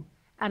two.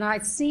 And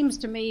it seems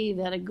to me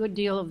that a good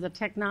deal of the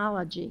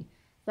technology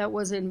that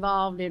was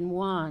involved in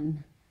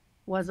one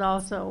was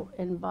also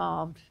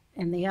involved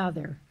in the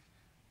other.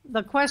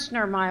 The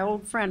questioner, my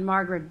old friend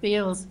Margaret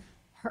Beale's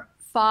her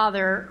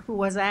father, who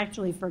was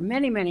actually for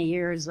many, many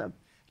years a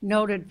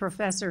noted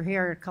professor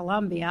here at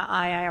Columbia,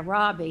 I.I.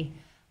 Arabi,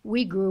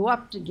 we grew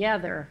up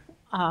together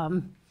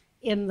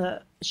in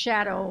the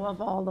shadow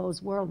of all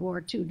those World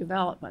War II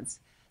developments.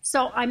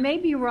 So I may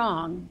be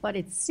wrong, but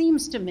it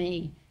seems to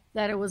me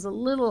that it was a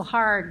little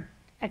hard,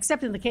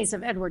 except in the case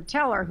of Edward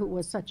Teller, who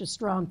was such a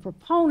strong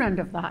proponent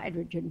of the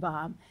hydrogen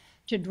bomb,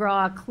 to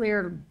draw a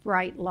clear,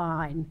 bright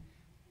line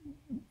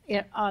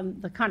on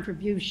the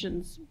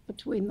contributions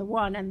between the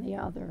one and the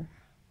other.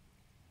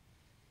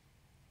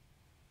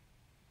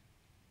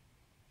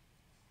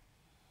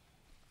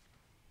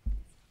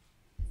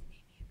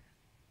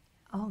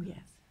 Oh, yes.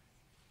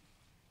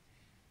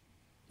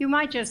 You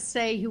might just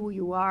say who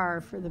you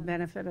are for the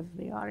benefit of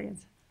the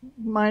audience.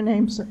 My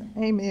name's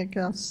Amy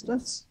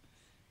Augustus.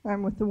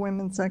 I'm with the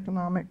Women's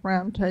Economic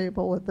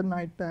Roundtable at the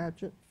Knight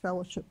Bagehot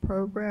Fellowship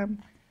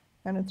Program,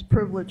 and it's a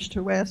privilege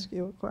to ask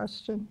you a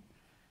question.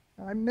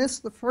 I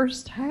missed the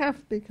first half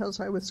because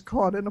I was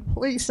caught in a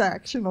police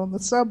action on the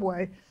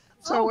subway,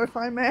 so if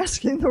I'm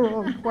asking the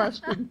wrong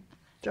question,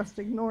 just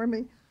ignore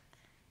me.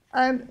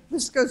 And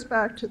this goes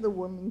back to the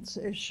women's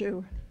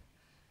issue.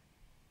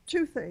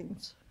 Two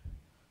things.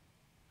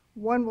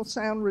 One will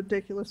sound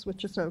ridiculous,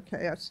 which is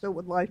okay. I still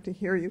would like to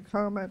hear you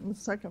comment. And the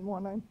second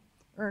one I'm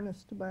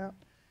earnest about.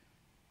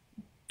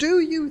 Do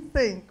you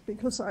think,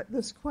 because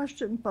this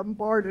question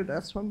bombarded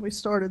us when we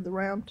started the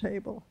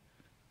roundtable,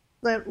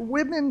 that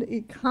women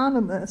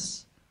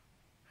economists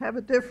have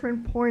a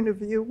different point of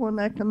view on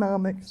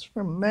economics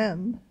from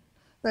men?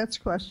 That's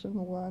question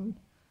one.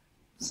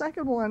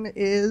 Second one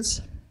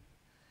is,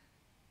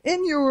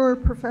 in your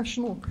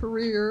professional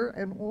career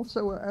and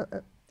also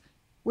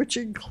which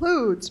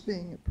includes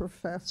being a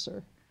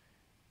professor,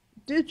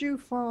 did you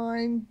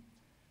find,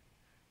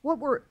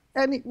 were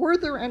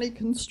there any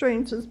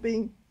constraints as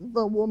being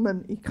the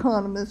woman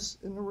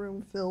economist in a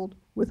room filled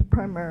with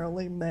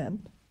primarily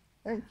men?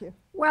 Thank you.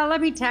 Well,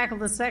 let me tackle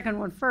the second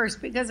one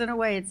first, because in a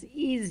way it's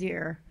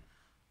easier.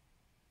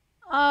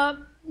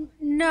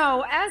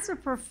 No, as a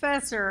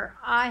professor,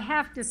 I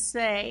have to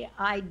say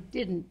I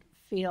didn't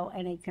feel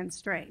any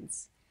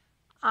constraints.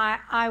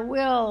 I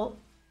will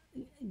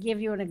give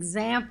you an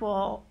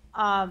example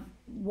of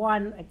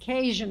one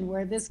occasion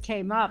where this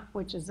came up,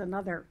 which is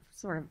another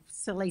sort of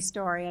silly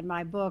story in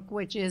my book,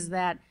 which is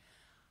that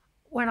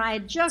when I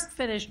had just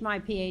finished my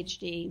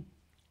PhD,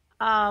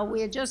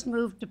 we had just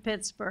moved to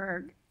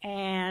Pittsburgh,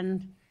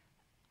 and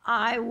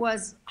I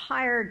was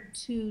hired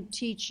to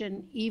teach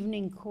an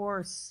evening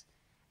course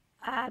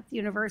at the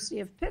University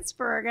of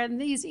Pittsburgh,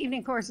 and these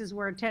evening courses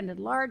were attended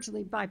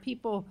largely by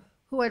people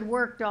who had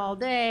worked all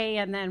day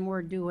and then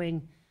were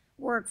doing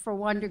work for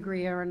one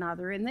degree or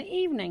another in the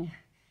evening.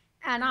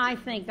 And I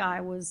think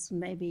I was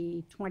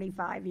maybe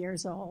 25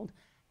 years old.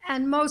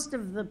 And most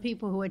of the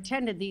people who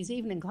attended these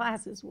evening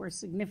classes were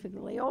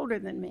significantly older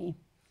than me.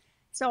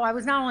 So I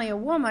was not only a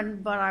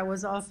woman, but I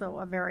was also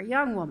a very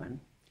young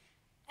woman.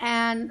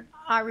 And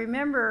I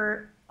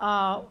remember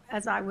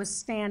as I was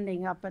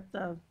standing up at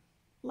the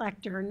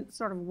lectern,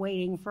 sort of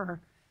waiting for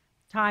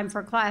time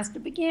for class to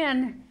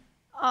begin,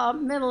 a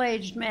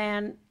middle-aged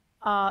man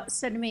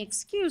said to me,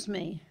 "Excuse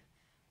me,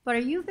 but are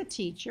you the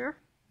teacher?"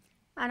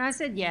 And I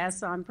said,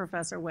 "Yes, I'm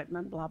Professor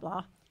Whitman, blah,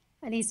 blah."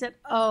 And he said,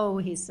 "Oh,"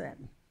 he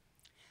said,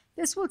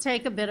 "this will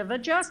take a bit of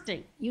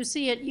adjusting. You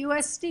see, at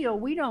U.S. Steel,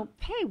 we don't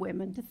pay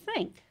women to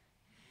think."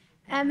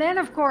 And then,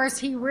 of course,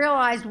 he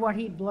realized what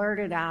he'd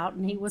blurted out,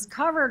 and he was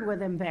covered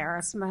with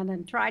embarrassment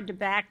and tried to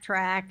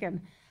backtrack.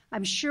 And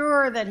I'm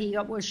sure that he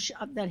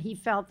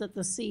felt that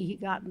the C he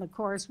got in the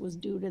course was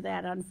due to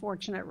that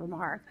unfortunate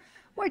remark,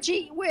 which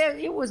it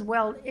was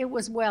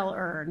well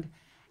earned.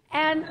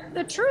 And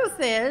the truth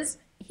is,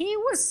 he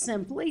was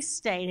simply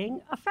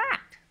stating a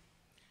fact.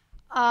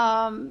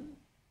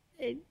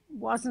 It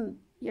wasn't,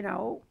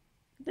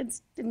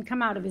 it didn't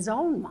come out of his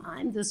own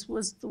mind. This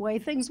was the way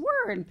things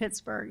were in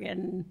Pittsburgh.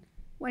 And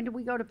when did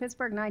we go to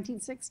Pittsburgh?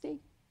 1960?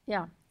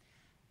 Yeah.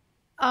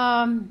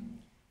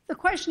 The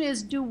question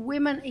is, do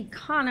women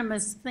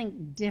economists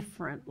think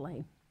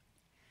differently?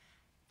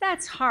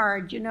 That's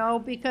hard,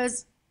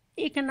 because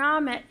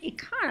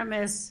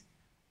economists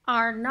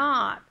are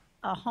not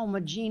a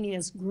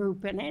homogeneous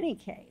group in any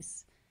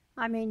case.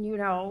 I mean, you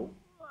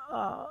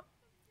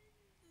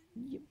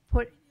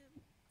put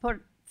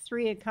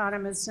 3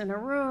 economists in a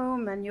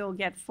room and you'll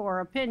get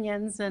 4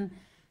 opinions, and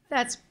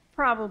that's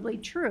probably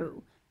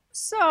true.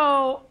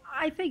 So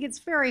I think it's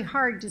very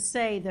hard to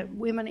say that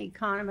women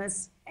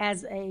economists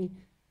as a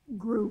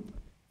group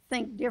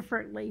think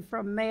differently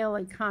from male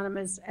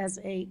economists as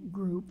a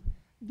group,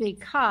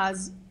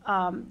 because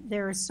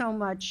there is so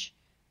much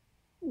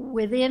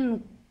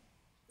within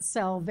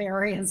cell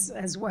variance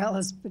as well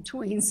as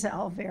between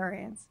cell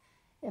variance,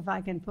 if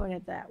I can put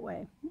it that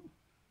way.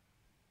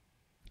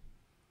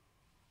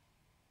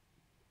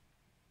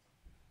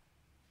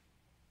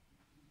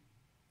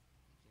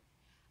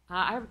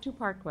 I have a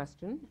 2-part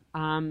question.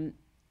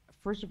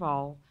 First of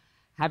all,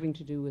 having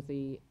to do with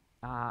the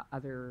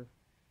other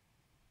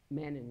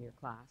men in your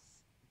class,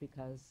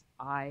 because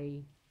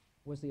I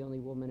was the only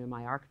woman in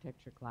my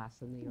architecture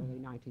class in the early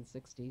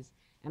 1960s,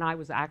 and I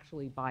was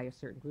actually, by a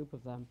certain group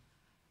of them,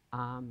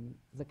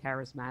 the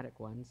charismatic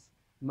ones,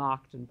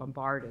 mocked and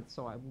bombarded.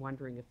 So I'm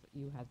wondering if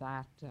you had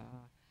that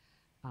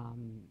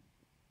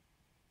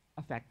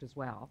effect as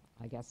well.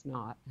 I guess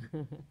not.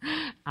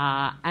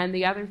 And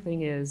the other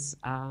thing is,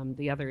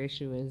 the other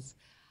issue is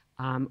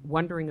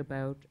wondering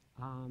about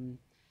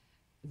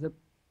the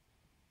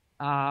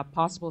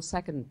possible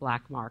second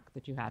black mark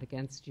that you had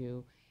against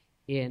you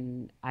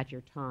at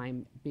your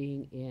time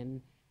being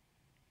in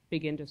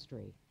big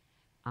industry,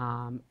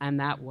 and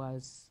that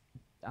was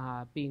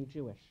being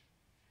Jewish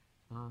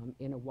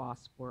in a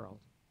WASP world.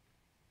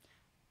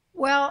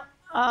 Well,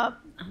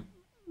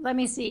 let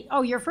me see.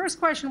 Oh, your first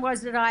question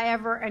was, did I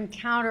ever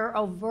encounter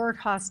overt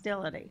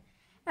hostility?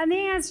 And the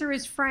answer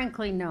is,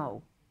 frankly,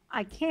 no.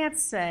 I can't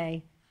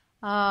say.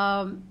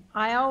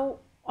 I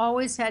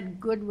always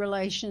had good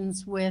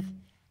relations with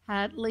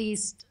at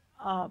least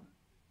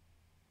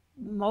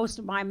most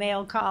of my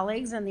male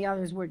colleagues, and the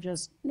others were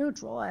just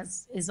neutral,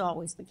 as is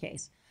always the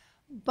case.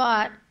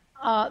 But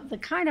the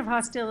kind of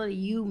hostility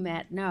you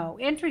met, no.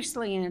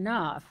 Interestingly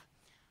enough,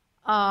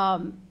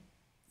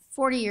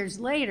 40 years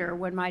later,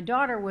 when my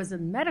daughter was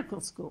in medical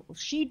school,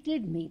 she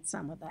did meet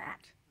some of that.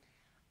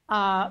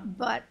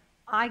 But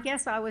I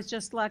guess I was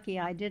just lucky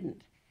I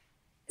didn't.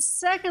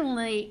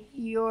 Secondly,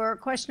 your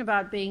question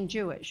about being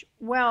Jewish.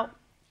 Well,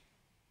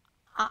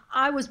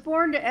 I was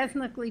born to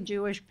ethnically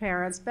Jewish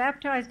parents,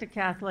 baptized a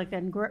Catholic,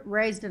 and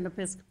raised an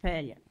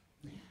Episcopalian.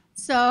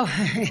 So,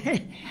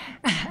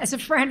 as a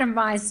friend of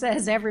mine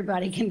says,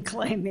 everybody can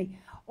claim me,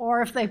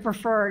 or if they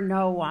prefer,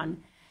 no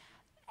one.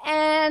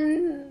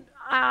 And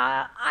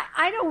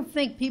I don't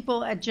think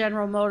people at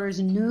General Motors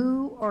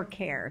knew or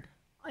cared,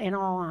 in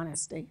all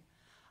honesty.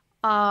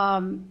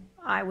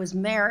 I was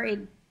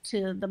married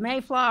to the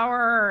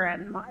Mayflower,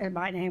 and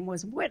my name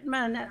was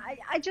Whitman. And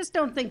I just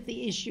don't think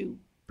the issue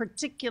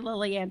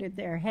particularly entered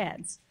their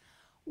heads.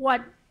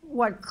 What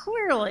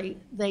clearly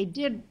they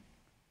did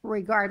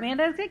regard me,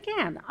 and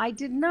again, I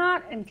did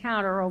not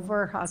encounter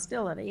overt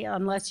hostility,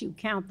 unless you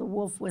count the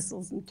wolf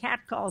whistles and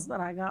cat calls that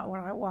I got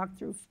when I walked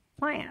through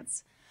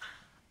plants.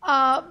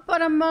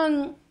 But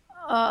among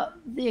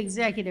the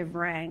executive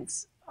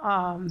ranks,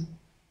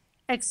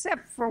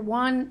 except for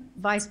one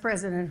vice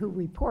president who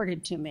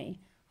reported to me,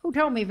 who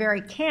told me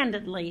very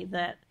candidly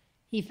that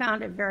he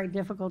found it very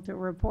difficult to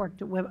report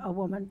to a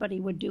woman, but he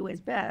would do his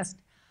best.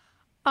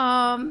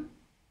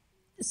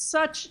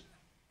 Such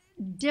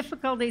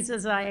difficulties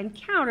as I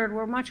encountered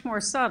were much more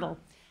subtle.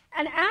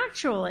 And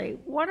actually,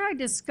 what I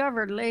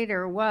discovered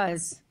later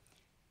was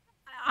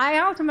I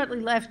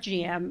ultimately left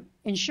GM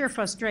in sheer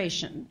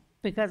frustration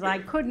because I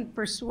couldn't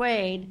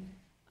persuade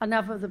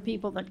enough of the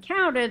people that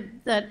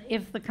counted that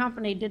if the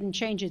company didn't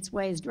change its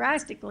ways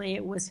drastically,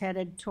 it was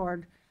headed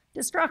toward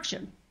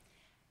destruction.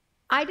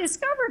 I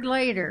discovered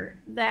later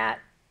that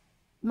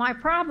my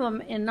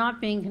problem in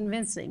not being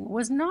convincing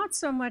was not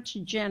so much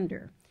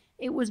gender.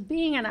 It was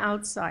being an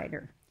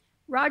outsider.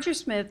 Roger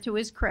Smith, to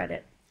his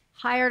credit,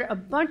 hired a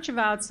bunch of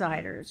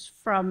outsiders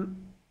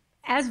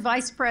as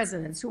vice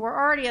presidents who were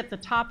already at the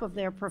top of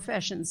their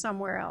profession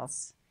somewhere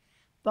else,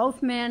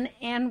 both men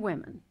and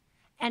women.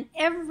 And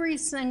every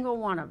single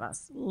one of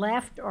us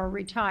left or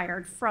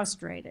retired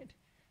frustrated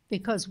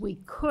because we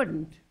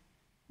couldn't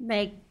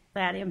make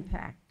that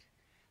impact.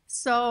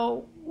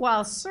 So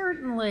while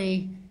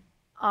certainly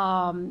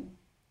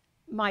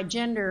my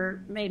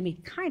gender made me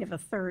kind of a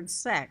third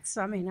sex,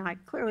 I mean, I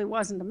clearly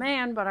wasn't a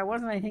man, but I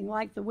wasn't anything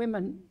like the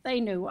women they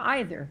knew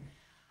either.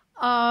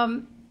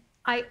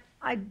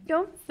 I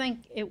don't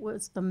think it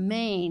was the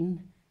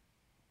main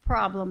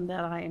problem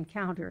that I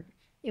encountered.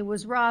 It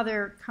was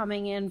rather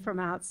coming in from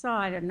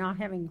outside and not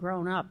having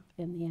grown up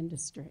in the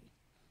industry.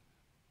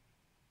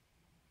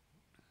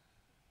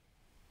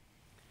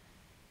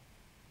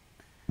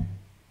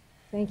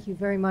 Thank you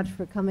very much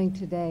for coming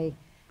today,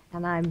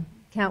 and I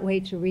can't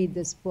wait to read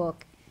this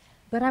book.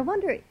 But I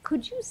wonder,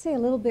 could you say a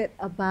little bit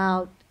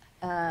about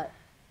the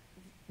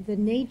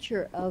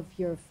nature of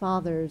your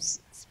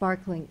father's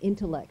sparkling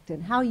intellect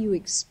and how you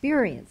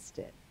experienced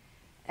it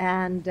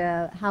and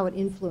how it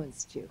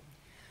influenced you?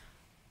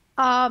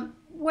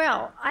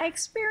 Well, I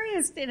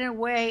experienced it in a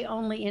way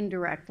only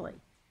indirectly.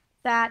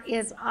 That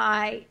is,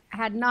 I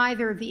had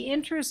neither the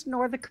interest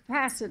nor the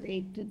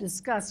capacity to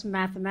discuss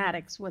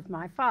mathematics with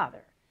my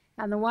father.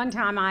 And the one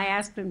time I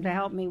asked him to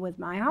help me with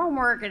my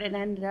homework, and it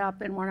ended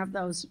up in one of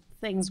those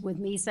things with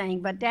me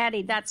saying, "But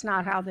Daddy, that's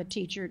not how the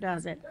teacher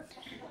does it."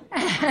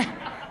 And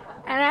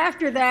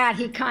after that,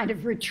 he kind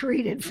of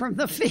retreated from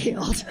the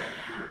field.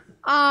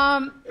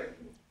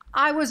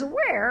 I was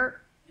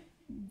aware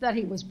that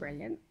he was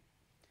brilliant.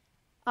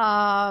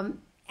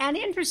 And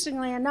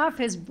interestingly enough,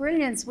 his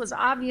brilliance was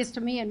obvious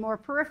to me in more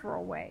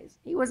peripheral ways.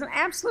 He was an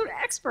absolute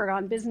expert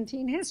on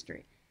Byzantine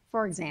history,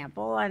 for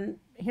example, and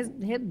his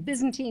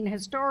Byzantine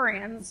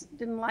historians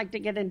didn't like to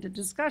get into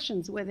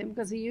discussions with him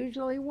because he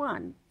usually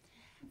won.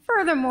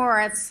 Furthermore,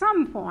 at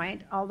some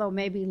point, although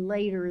maybe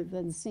later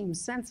than seems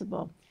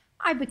sensible,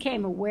 I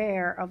became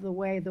aware of the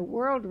way the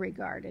world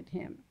regarded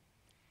him.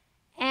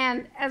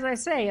 And as I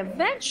say,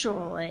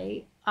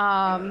 eventually,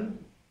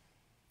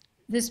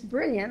 this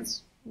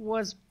brilliance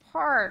was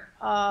part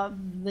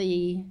of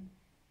the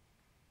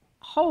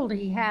hold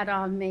he had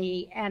on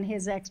me and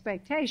his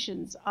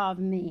expectations of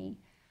me,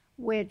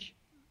 which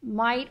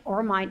might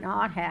or might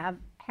not have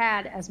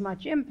had as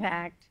much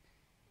impact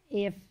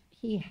if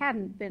he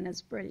hadn't been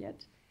as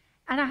brilliant.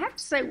 And I have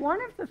to say,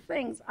 one of the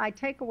things I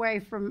take away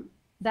from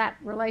that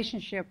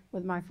relationship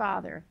with my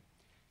father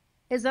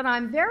is that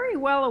I'm very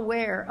well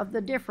aware of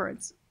the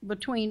difference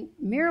between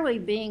merely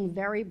being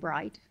very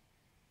bright,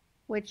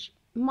 which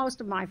most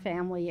of my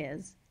family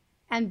is,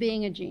 and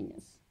being a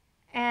genius.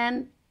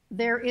 And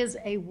there is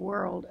a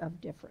world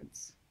of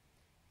difference.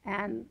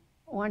 And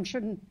one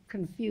shouldn't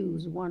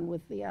confuse one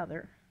with the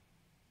other.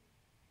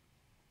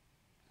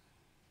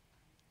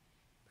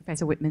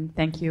 Professor Whitman,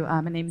 thank you.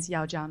 My name is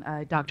Yao Zhang,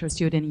 a doctoral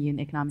student in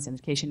economics and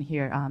education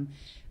here.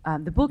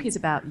 The book is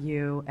about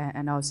you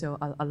and also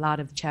a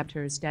lot of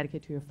chapters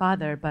dedicated to your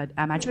father, but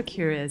I'm actually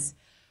curious,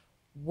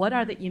 what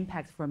are the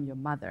impacts from your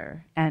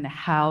mother and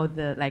how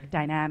the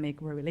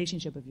dynamic or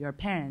relationship of your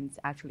parents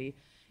actually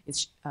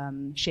is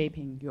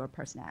shaping your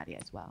personality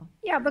as well?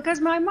 Yeah,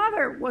 because my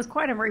mother was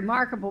quite a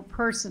remarkable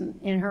person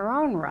in her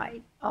own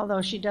right,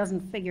 although she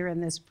doesn't figure in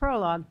this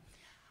prologue.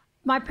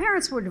 My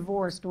parents were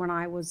divorced when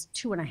I was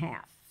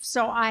 2.5,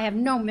 so I have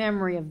no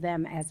memory of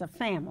them as a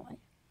family.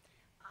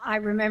 I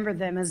remember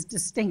them as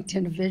distinct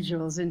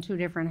individuals in 2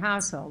 different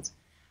households.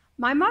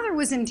 My mother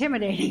was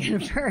intimidating in a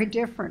very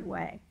different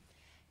way.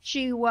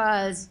 She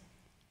was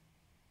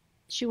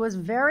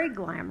very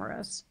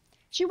glamorous.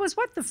 She was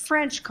what the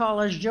French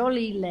call a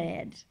jolie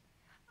laide.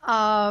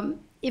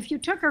 If you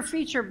took her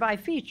feature by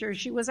feature,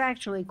 she was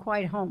actually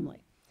quite homely.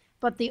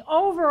 But the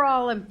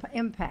overall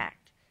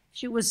impact,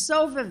 she was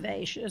so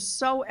vivacious,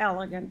 so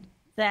elegant,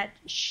 that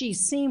she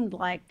seemed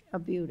like a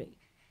beauty.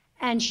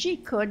 And she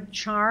could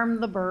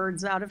charm the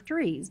birds out of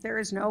trees, there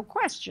is no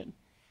question.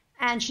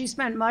 And she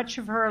spent much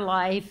of her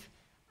life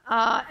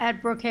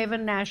at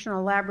Brookhaven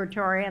National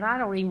Laboratory, and I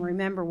don't even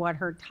remember what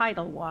her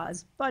title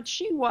was, but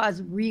she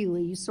was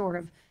really sort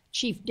of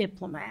chief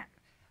diplomat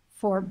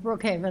for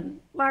Brookhaven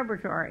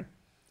Laboratory.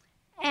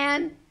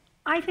 And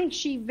I think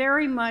she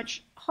very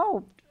much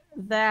hoped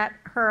that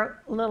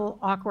her little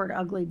awkward,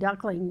 ugly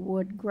duckling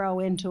would grow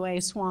into a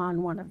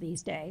swan one of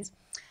these days.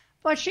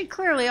 But she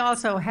clearly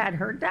also had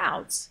her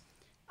doubts.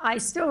 I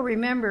still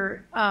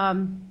remember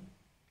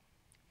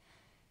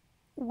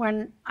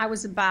when I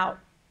was when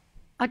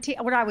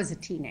I was a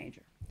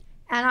teenager,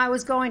 and I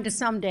was going to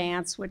some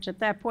dance, which at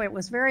that point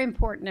was very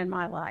important in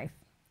my life.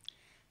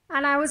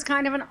 And I was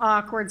kind of an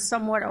awkward,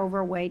 somewhat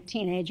overweight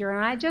teenager,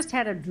 and I just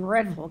had a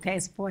dreadful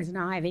case of poison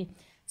ivy,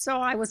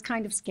 so I was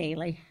kind of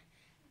scaly.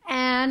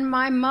 And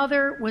my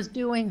mother was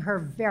doing her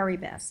very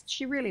best.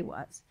 She really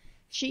was.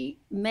 She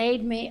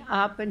made me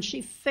up, and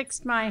she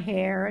fixed my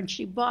hair, and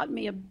she bought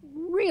me a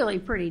really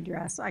pretty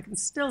dress. I can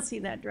still see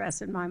that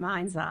dress in my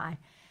mind's eye.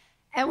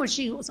 And when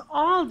she was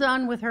all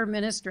done with her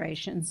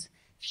ministrations,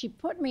 she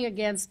put me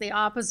against the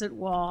opposite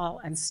wall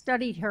and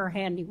studied her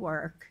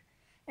handiwork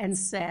and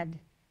said,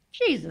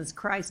 "Jesus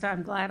Christ,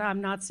 I'm glad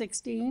I'm not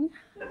 16.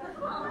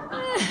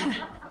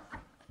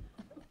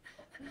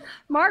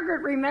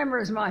 Margaret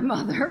remembers my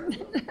mother.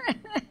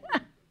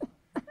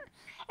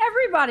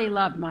 Everybody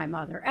loved my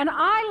mother, and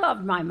I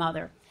loved my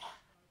mother.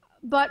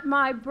 But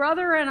my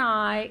brother and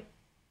I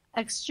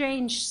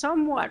exchanged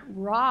somewhat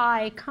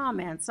wry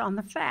comments on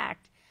the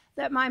fact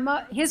that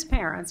his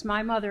parents,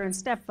 my mother and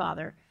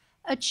stepfather,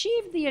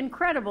 achieved the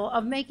incredible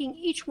of making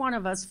each one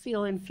of us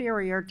feel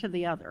inferior to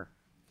the other.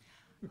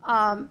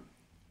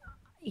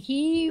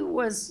 He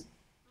was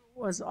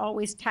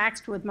always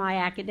taxed with my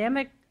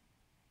academic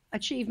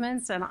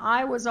achievements, and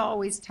I was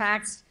always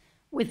taxed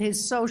with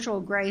his social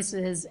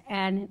graces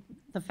and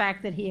the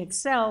fact that he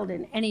excelled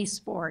in any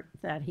sport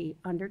that he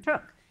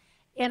undertook.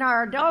 In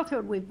our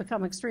adulthood, we've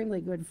become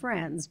extremely good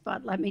friends,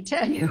 but let me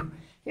tell you,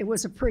 it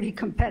was a pretty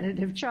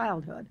competitive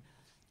childhood.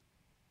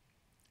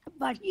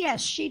 But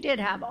yes, she did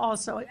have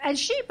also, and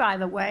she, by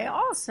the way,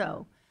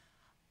 also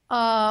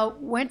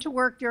went to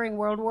work during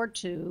World War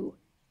II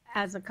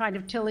as a kind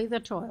of Tilly the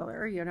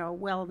Toiler,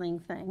 welding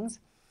things.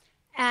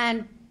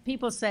 And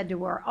people said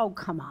to her, "Oh,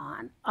 come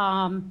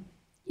on.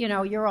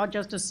 You're all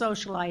just a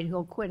socialite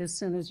who'll quit as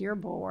soon as you're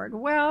bored."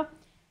 Well,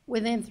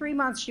 within 3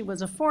 months, she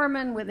was a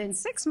foreman. Within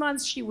 6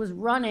 months, she was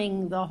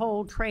running the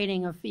whole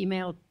training of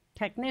female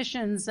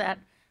technicians at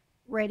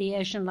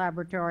Radiation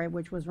Laboratory,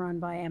 which was run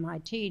by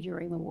MIT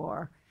during the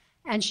war.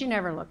 And she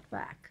never looked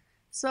back.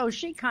 So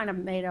she kind of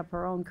made up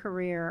her own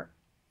career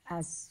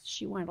as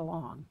she went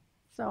along.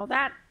 So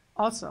that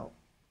also,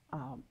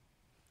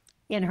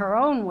 in her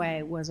own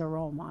way, was a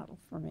role model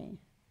for me.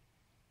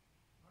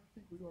 I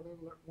think we ought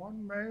to let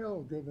one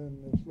male get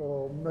in this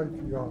little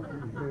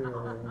matriarchy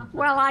here.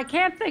 Well, I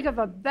can't think of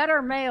a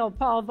better male,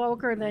 Paul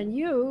Volcker, than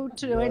you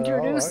to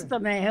introduce the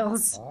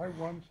males. I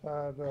once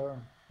had the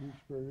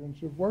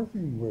experience of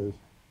working with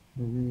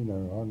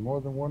Marina on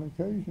more than one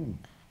occasion.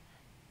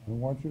 I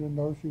want you to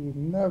know she was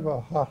never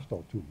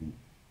hostile to me.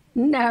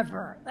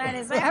 Never. That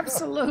is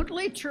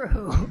absolutely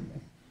true.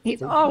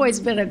 He's always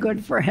been a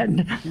good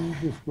friend. She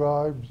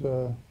describes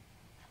a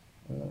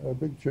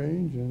big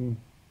change in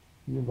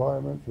the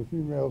environment for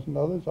females and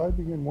others. I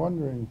begin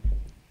wondering,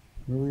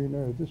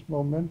 Marina, if this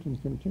momentum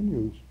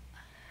continues,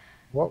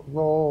 what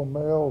role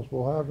males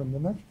will have in the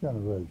next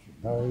generation.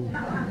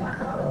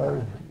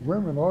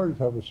 Women always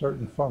have a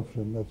certain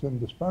function that's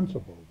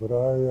indispensable, but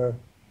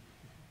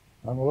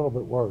I'm a little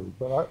bit worried.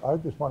 But I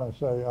just want to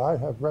say I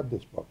have read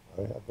this book.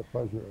 I had the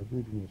pleasure of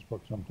reading this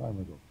book some time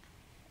ago.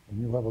 And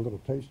you have a little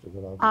taste of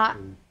it,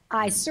 obviously.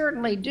 I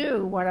certainly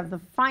do. One of the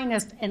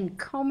finest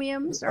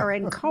encomiums or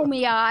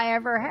encomia I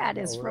ever had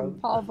is from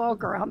Paul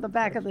Volcker on the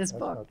back of this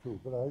book. That's not true,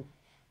 but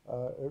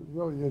it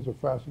really is a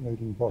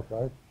fascinating book.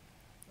 I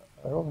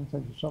often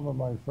think that some of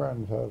my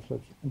friends have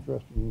such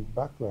interesting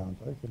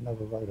backgrounds. I could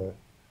never write a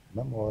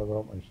memoir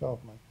about myself.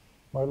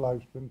 My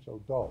life's been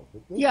so dull.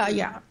 But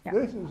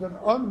this is an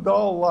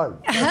undull life.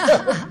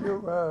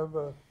 You have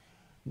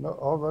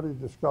already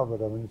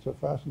discovered. I mean, it's a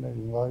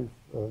fascinating life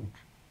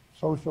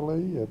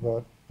socially,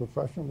 but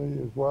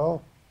professionally as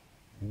well.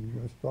 And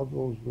your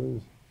struggles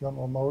with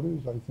General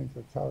Motors, I think,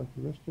 are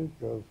characteristic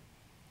of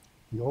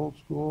the old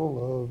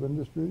school of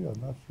industry.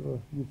 I'm not sure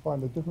you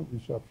find a different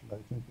reception, I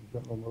think,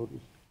 in General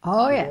Motors.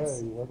 Oh, today,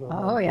 yes. Whether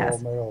Oh, yes.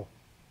 all male,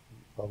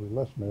 probably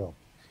less male.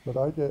 But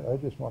I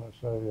just want to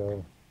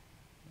say,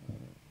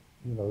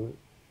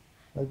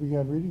 I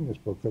began reading this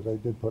book because I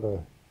did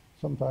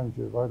sometimes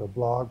you write a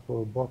blog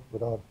for a book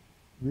without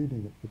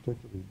reading it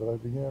particularly, but I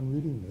began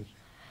reading this.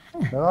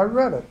 And I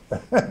read it.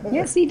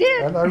 Yes, he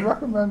did. And I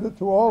recommend it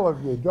to all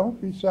of you. Don't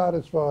be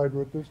satisfied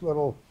with this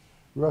little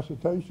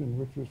recitation,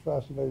 which was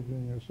fascinating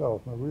in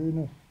yourself.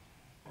 Marina,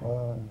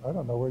 I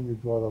don't know where you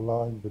draw the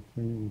line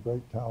between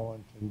great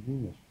talent and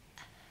genius.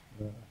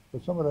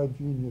 But some of that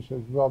genius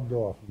has rubbed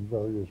off in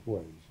various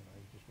ways. And I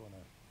just want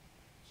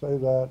to say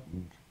that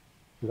and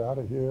get out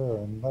of here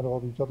and let all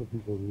these other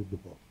people read the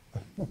book.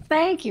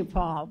 Thank you,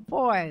 Paul.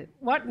 Boy,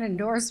 what an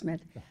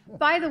endorsement.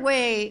 By the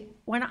way,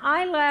 when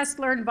I last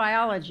learned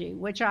biology,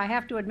 which I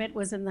have to admit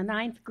was in the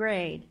 9th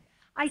grade,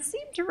 I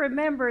seem to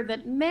remember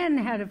that men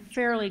had a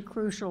fairly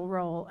crucial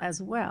role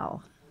as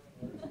well.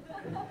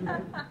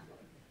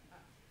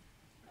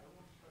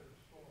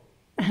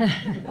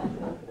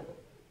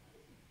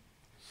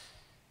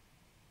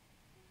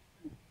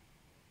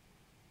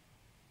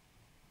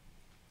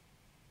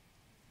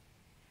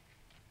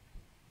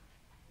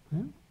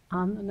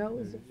 On the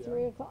nose of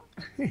 3 o'clock.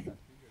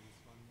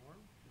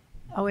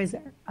 Oh, is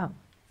there? Oh,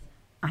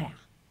 yeah.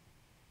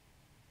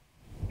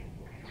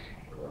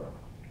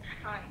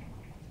 Hi,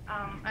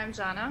 I'm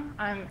Jana.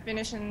 I'm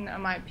finishing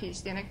my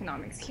PhD in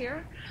economics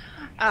here.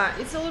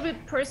 It's a little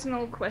bit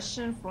personal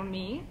question for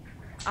me.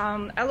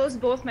 I lost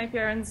both my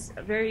parents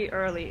very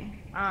early,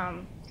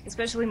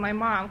 especially my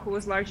mom, who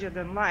was larger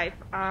than life.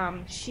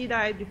 She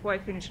died before I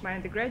finished my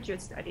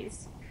undergraduate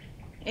studies.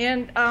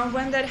 And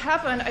when that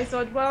happened, I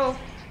thought, well,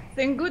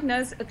 thank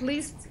goodness, at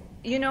least,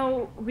 we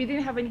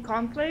didn't have any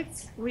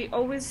conflicts. We would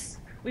always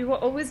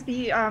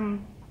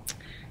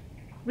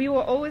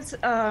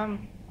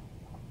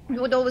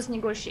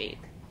negotiate.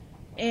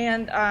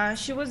 And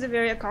she was a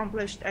very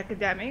accomplished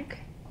academic,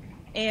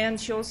 and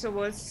she also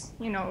was,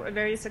 a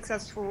very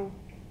successful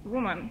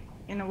woman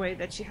in a way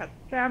that she had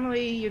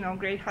family,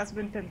 great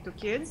husband and 2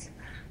 kids.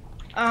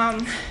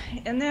 And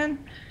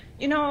then,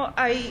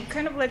 I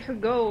kind of let her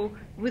go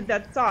with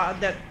that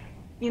thought that,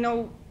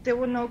 there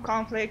was no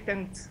conflict,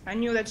 and I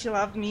knew that she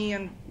loved me,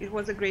 and it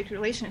was a great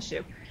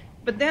relationship.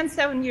 But then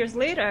 7 years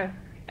later,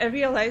 I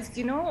realized,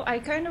 I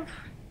kind of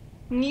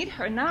need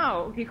her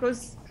now,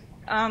 because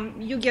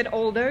you get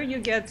older, you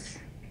get,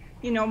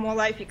 more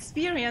life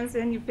experience,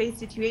 and you face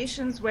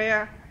situations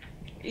where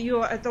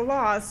you're at a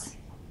loss,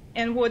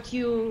 and what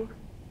you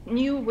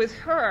knew with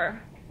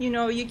her,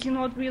 you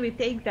cannot really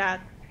take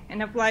that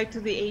and apply to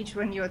the age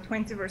when you're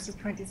 20 versus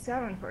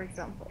 27, for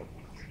example.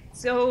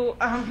 So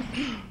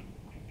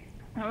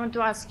I want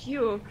to ask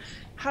you,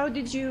 how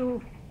did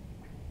you,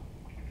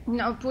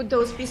 put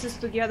those pieces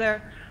together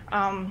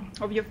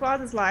of your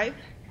father's life?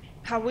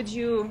 How would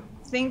you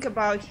think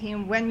about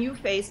him when you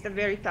faced a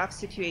very tough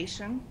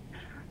situation?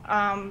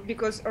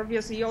 Because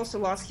obviously you also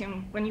lost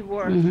him when you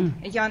were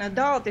a young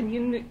adult, and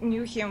you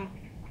knew him,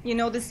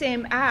 the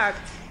same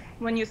act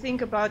when you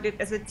think about it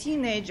as a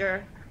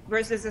teenager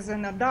versus as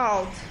an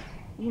adult.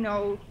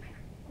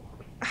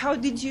 How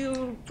did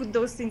you put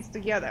those things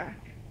together?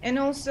 And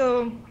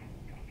also,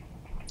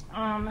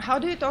 how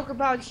do you talk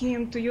about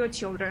him to your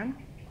children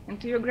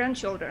and to your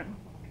grandchildren?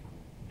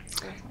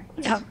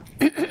 Yeah.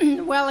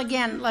 Well,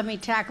 again, let me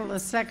tackle the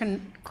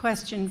second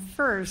question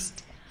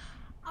first.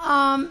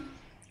 I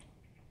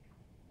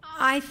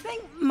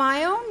think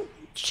my own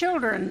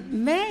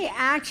children may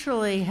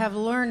actually have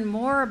learned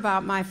more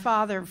about my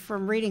father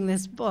from reading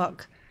this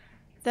book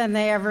than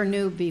they ever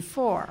knew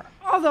before.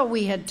 Although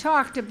we had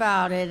talked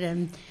about it,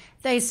 and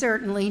they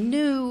certainly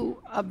knew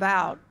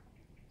about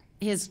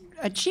his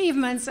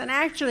achievements. And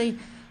actually,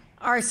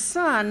 our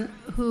son,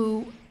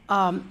 who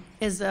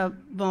is a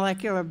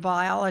molecular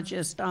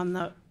biologist on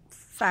the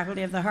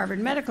faculty of the Harvard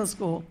Medical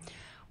School,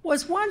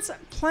 was once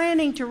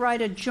planning to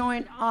write a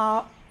joint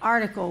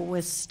article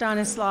with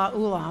Stanislaw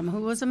Ulam,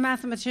 who was a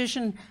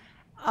mathematician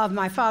of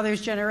my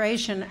father's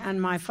generation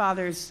and my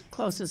father's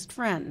closest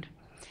friend.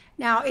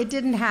 Now, it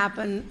didn't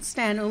happen.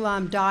 Stan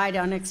Ulam died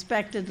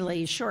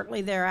unexpectedly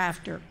shortly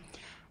thereafter.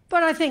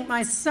 But I think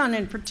my son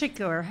in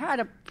particular had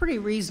a pretty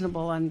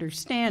reasonable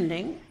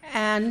understanding,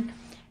 and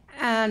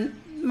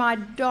my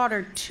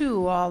daughter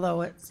too,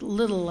 although it's a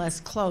little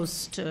less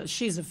close to,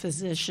 she's a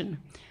physician,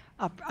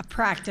 a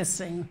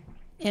practicing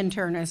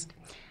internist.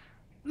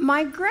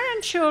 My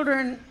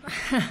grandchildren,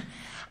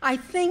 I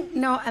think,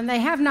 no, and they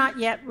have not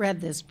yet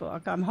read this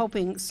book. I'm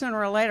hoping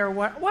sooner or later,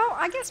 well,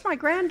 I guess my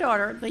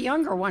granddaughter, the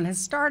younger one, has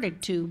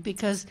started to,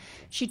 because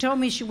she told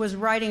me she was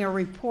writing a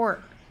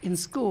report in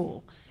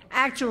school.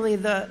 Actually,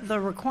 the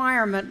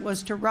requirement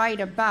was to write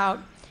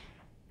about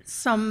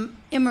some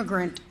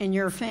immigrant in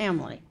your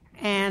family.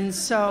 And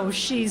so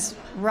she's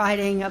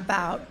writing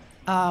about,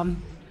 I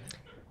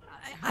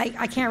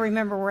can't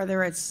remember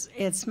whether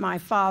it's my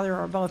father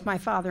or both my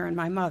father and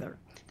my mother.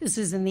 This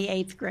is in the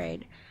 8th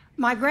grade.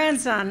 My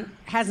grandson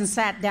hasn't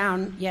sat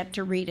down yet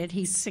to read it.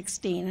 He's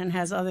 16 and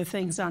has other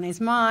things on his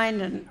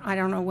mind, and I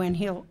don't know when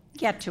he'll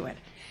get to it.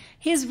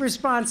 His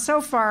response so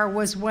far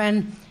was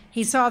when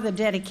he saw the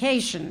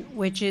dedication,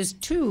 which is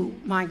to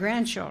my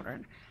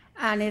grandchildren,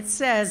 and it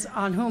says,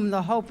 "On whom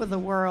the hope of the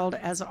world,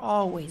 as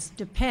always,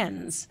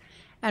 depends."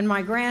 And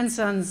my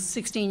grandson's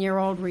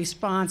 16-year-old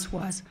response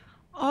was,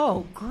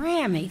 "Oh,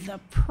 Grammy, the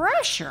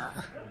pressure."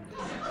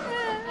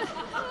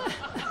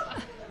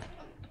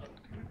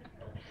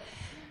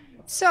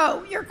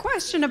 So your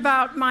question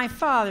about my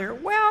father,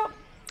 well,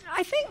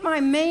 I think my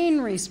main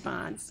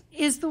response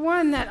is the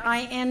one that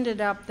I ended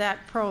up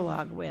that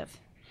prologue with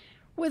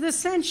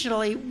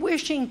essentially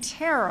wishing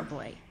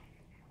terribly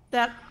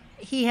that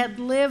he had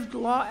lived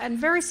long, and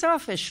very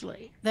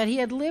selfishly, that he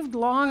had lived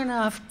long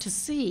enough to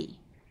see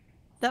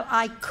that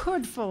I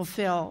could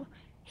fulfill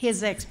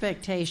his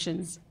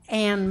expectations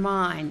and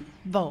mine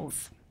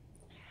both.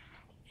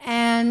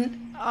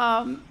 And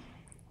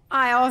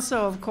I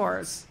also, of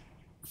course,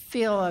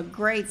 feel a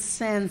great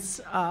sense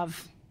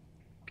of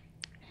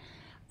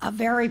a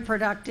very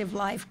productive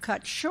life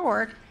cut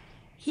short.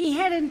 He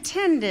had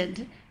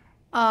intended,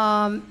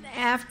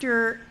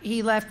 after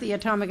he left the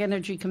Atomic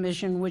Energy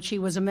Commission, which he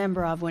was a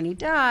member of when he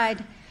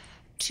died,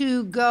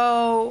 to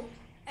go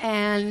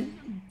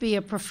and be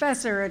a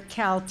professor at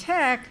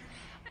Caltech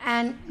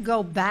and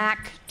go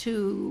back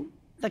to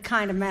the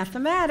kind of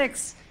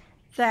mathematics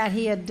that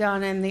he had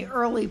done in the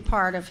early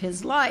part of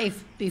his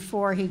life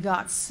before he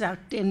got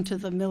sucked into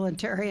the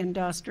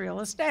military-industrial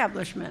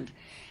establishment.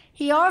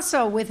 He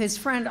also, with his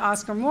friend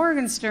Oscar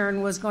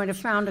Morgenstern, was going to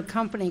found a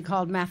company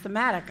called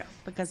Mathematica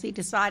because he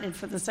decided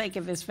for the sake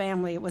of his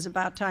family it was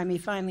about time he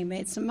finally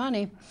made some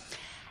money.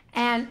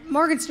 And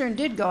Morgenstern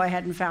did go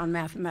ahead and found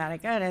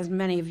Mathematica, and as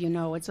many of you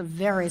know, it's a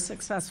very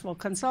successful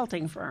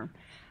consulting firm.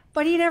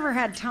 But he never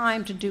had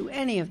time to do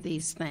any of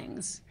these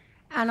things.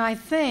 And I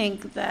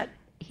think that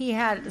he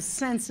had a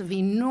sense of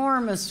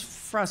enormous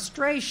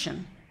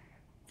frustration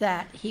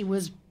that he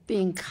was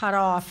being cut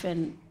off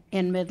in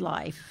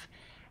midlife.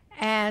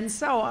 And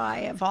so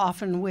I have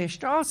often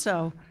wished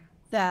also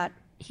that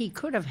he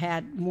could have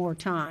had more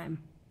time,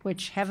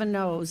 which heaven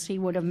knows he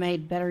would have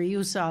made better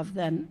use of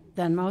than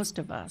most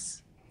of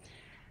us.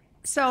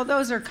 So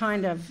those are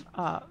kind of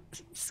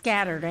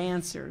scattered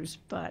answers,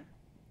 but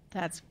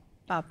that's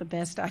about the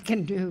best I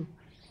can do.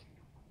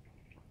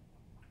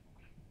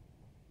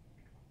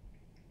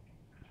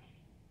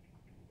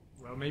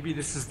 Well, maybe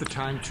this is the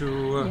time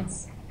to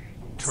Yes.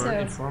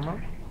 turn informal.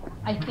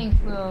 I think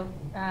we'll,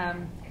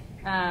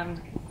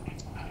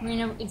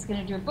 Marina is going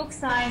to do a book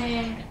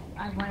signing.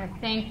 I want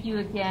to thank you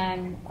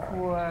again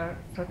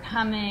for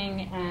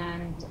coming,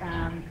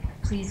 and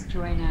please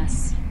join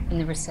us in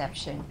the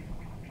reception.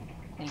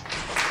 Thank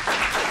you.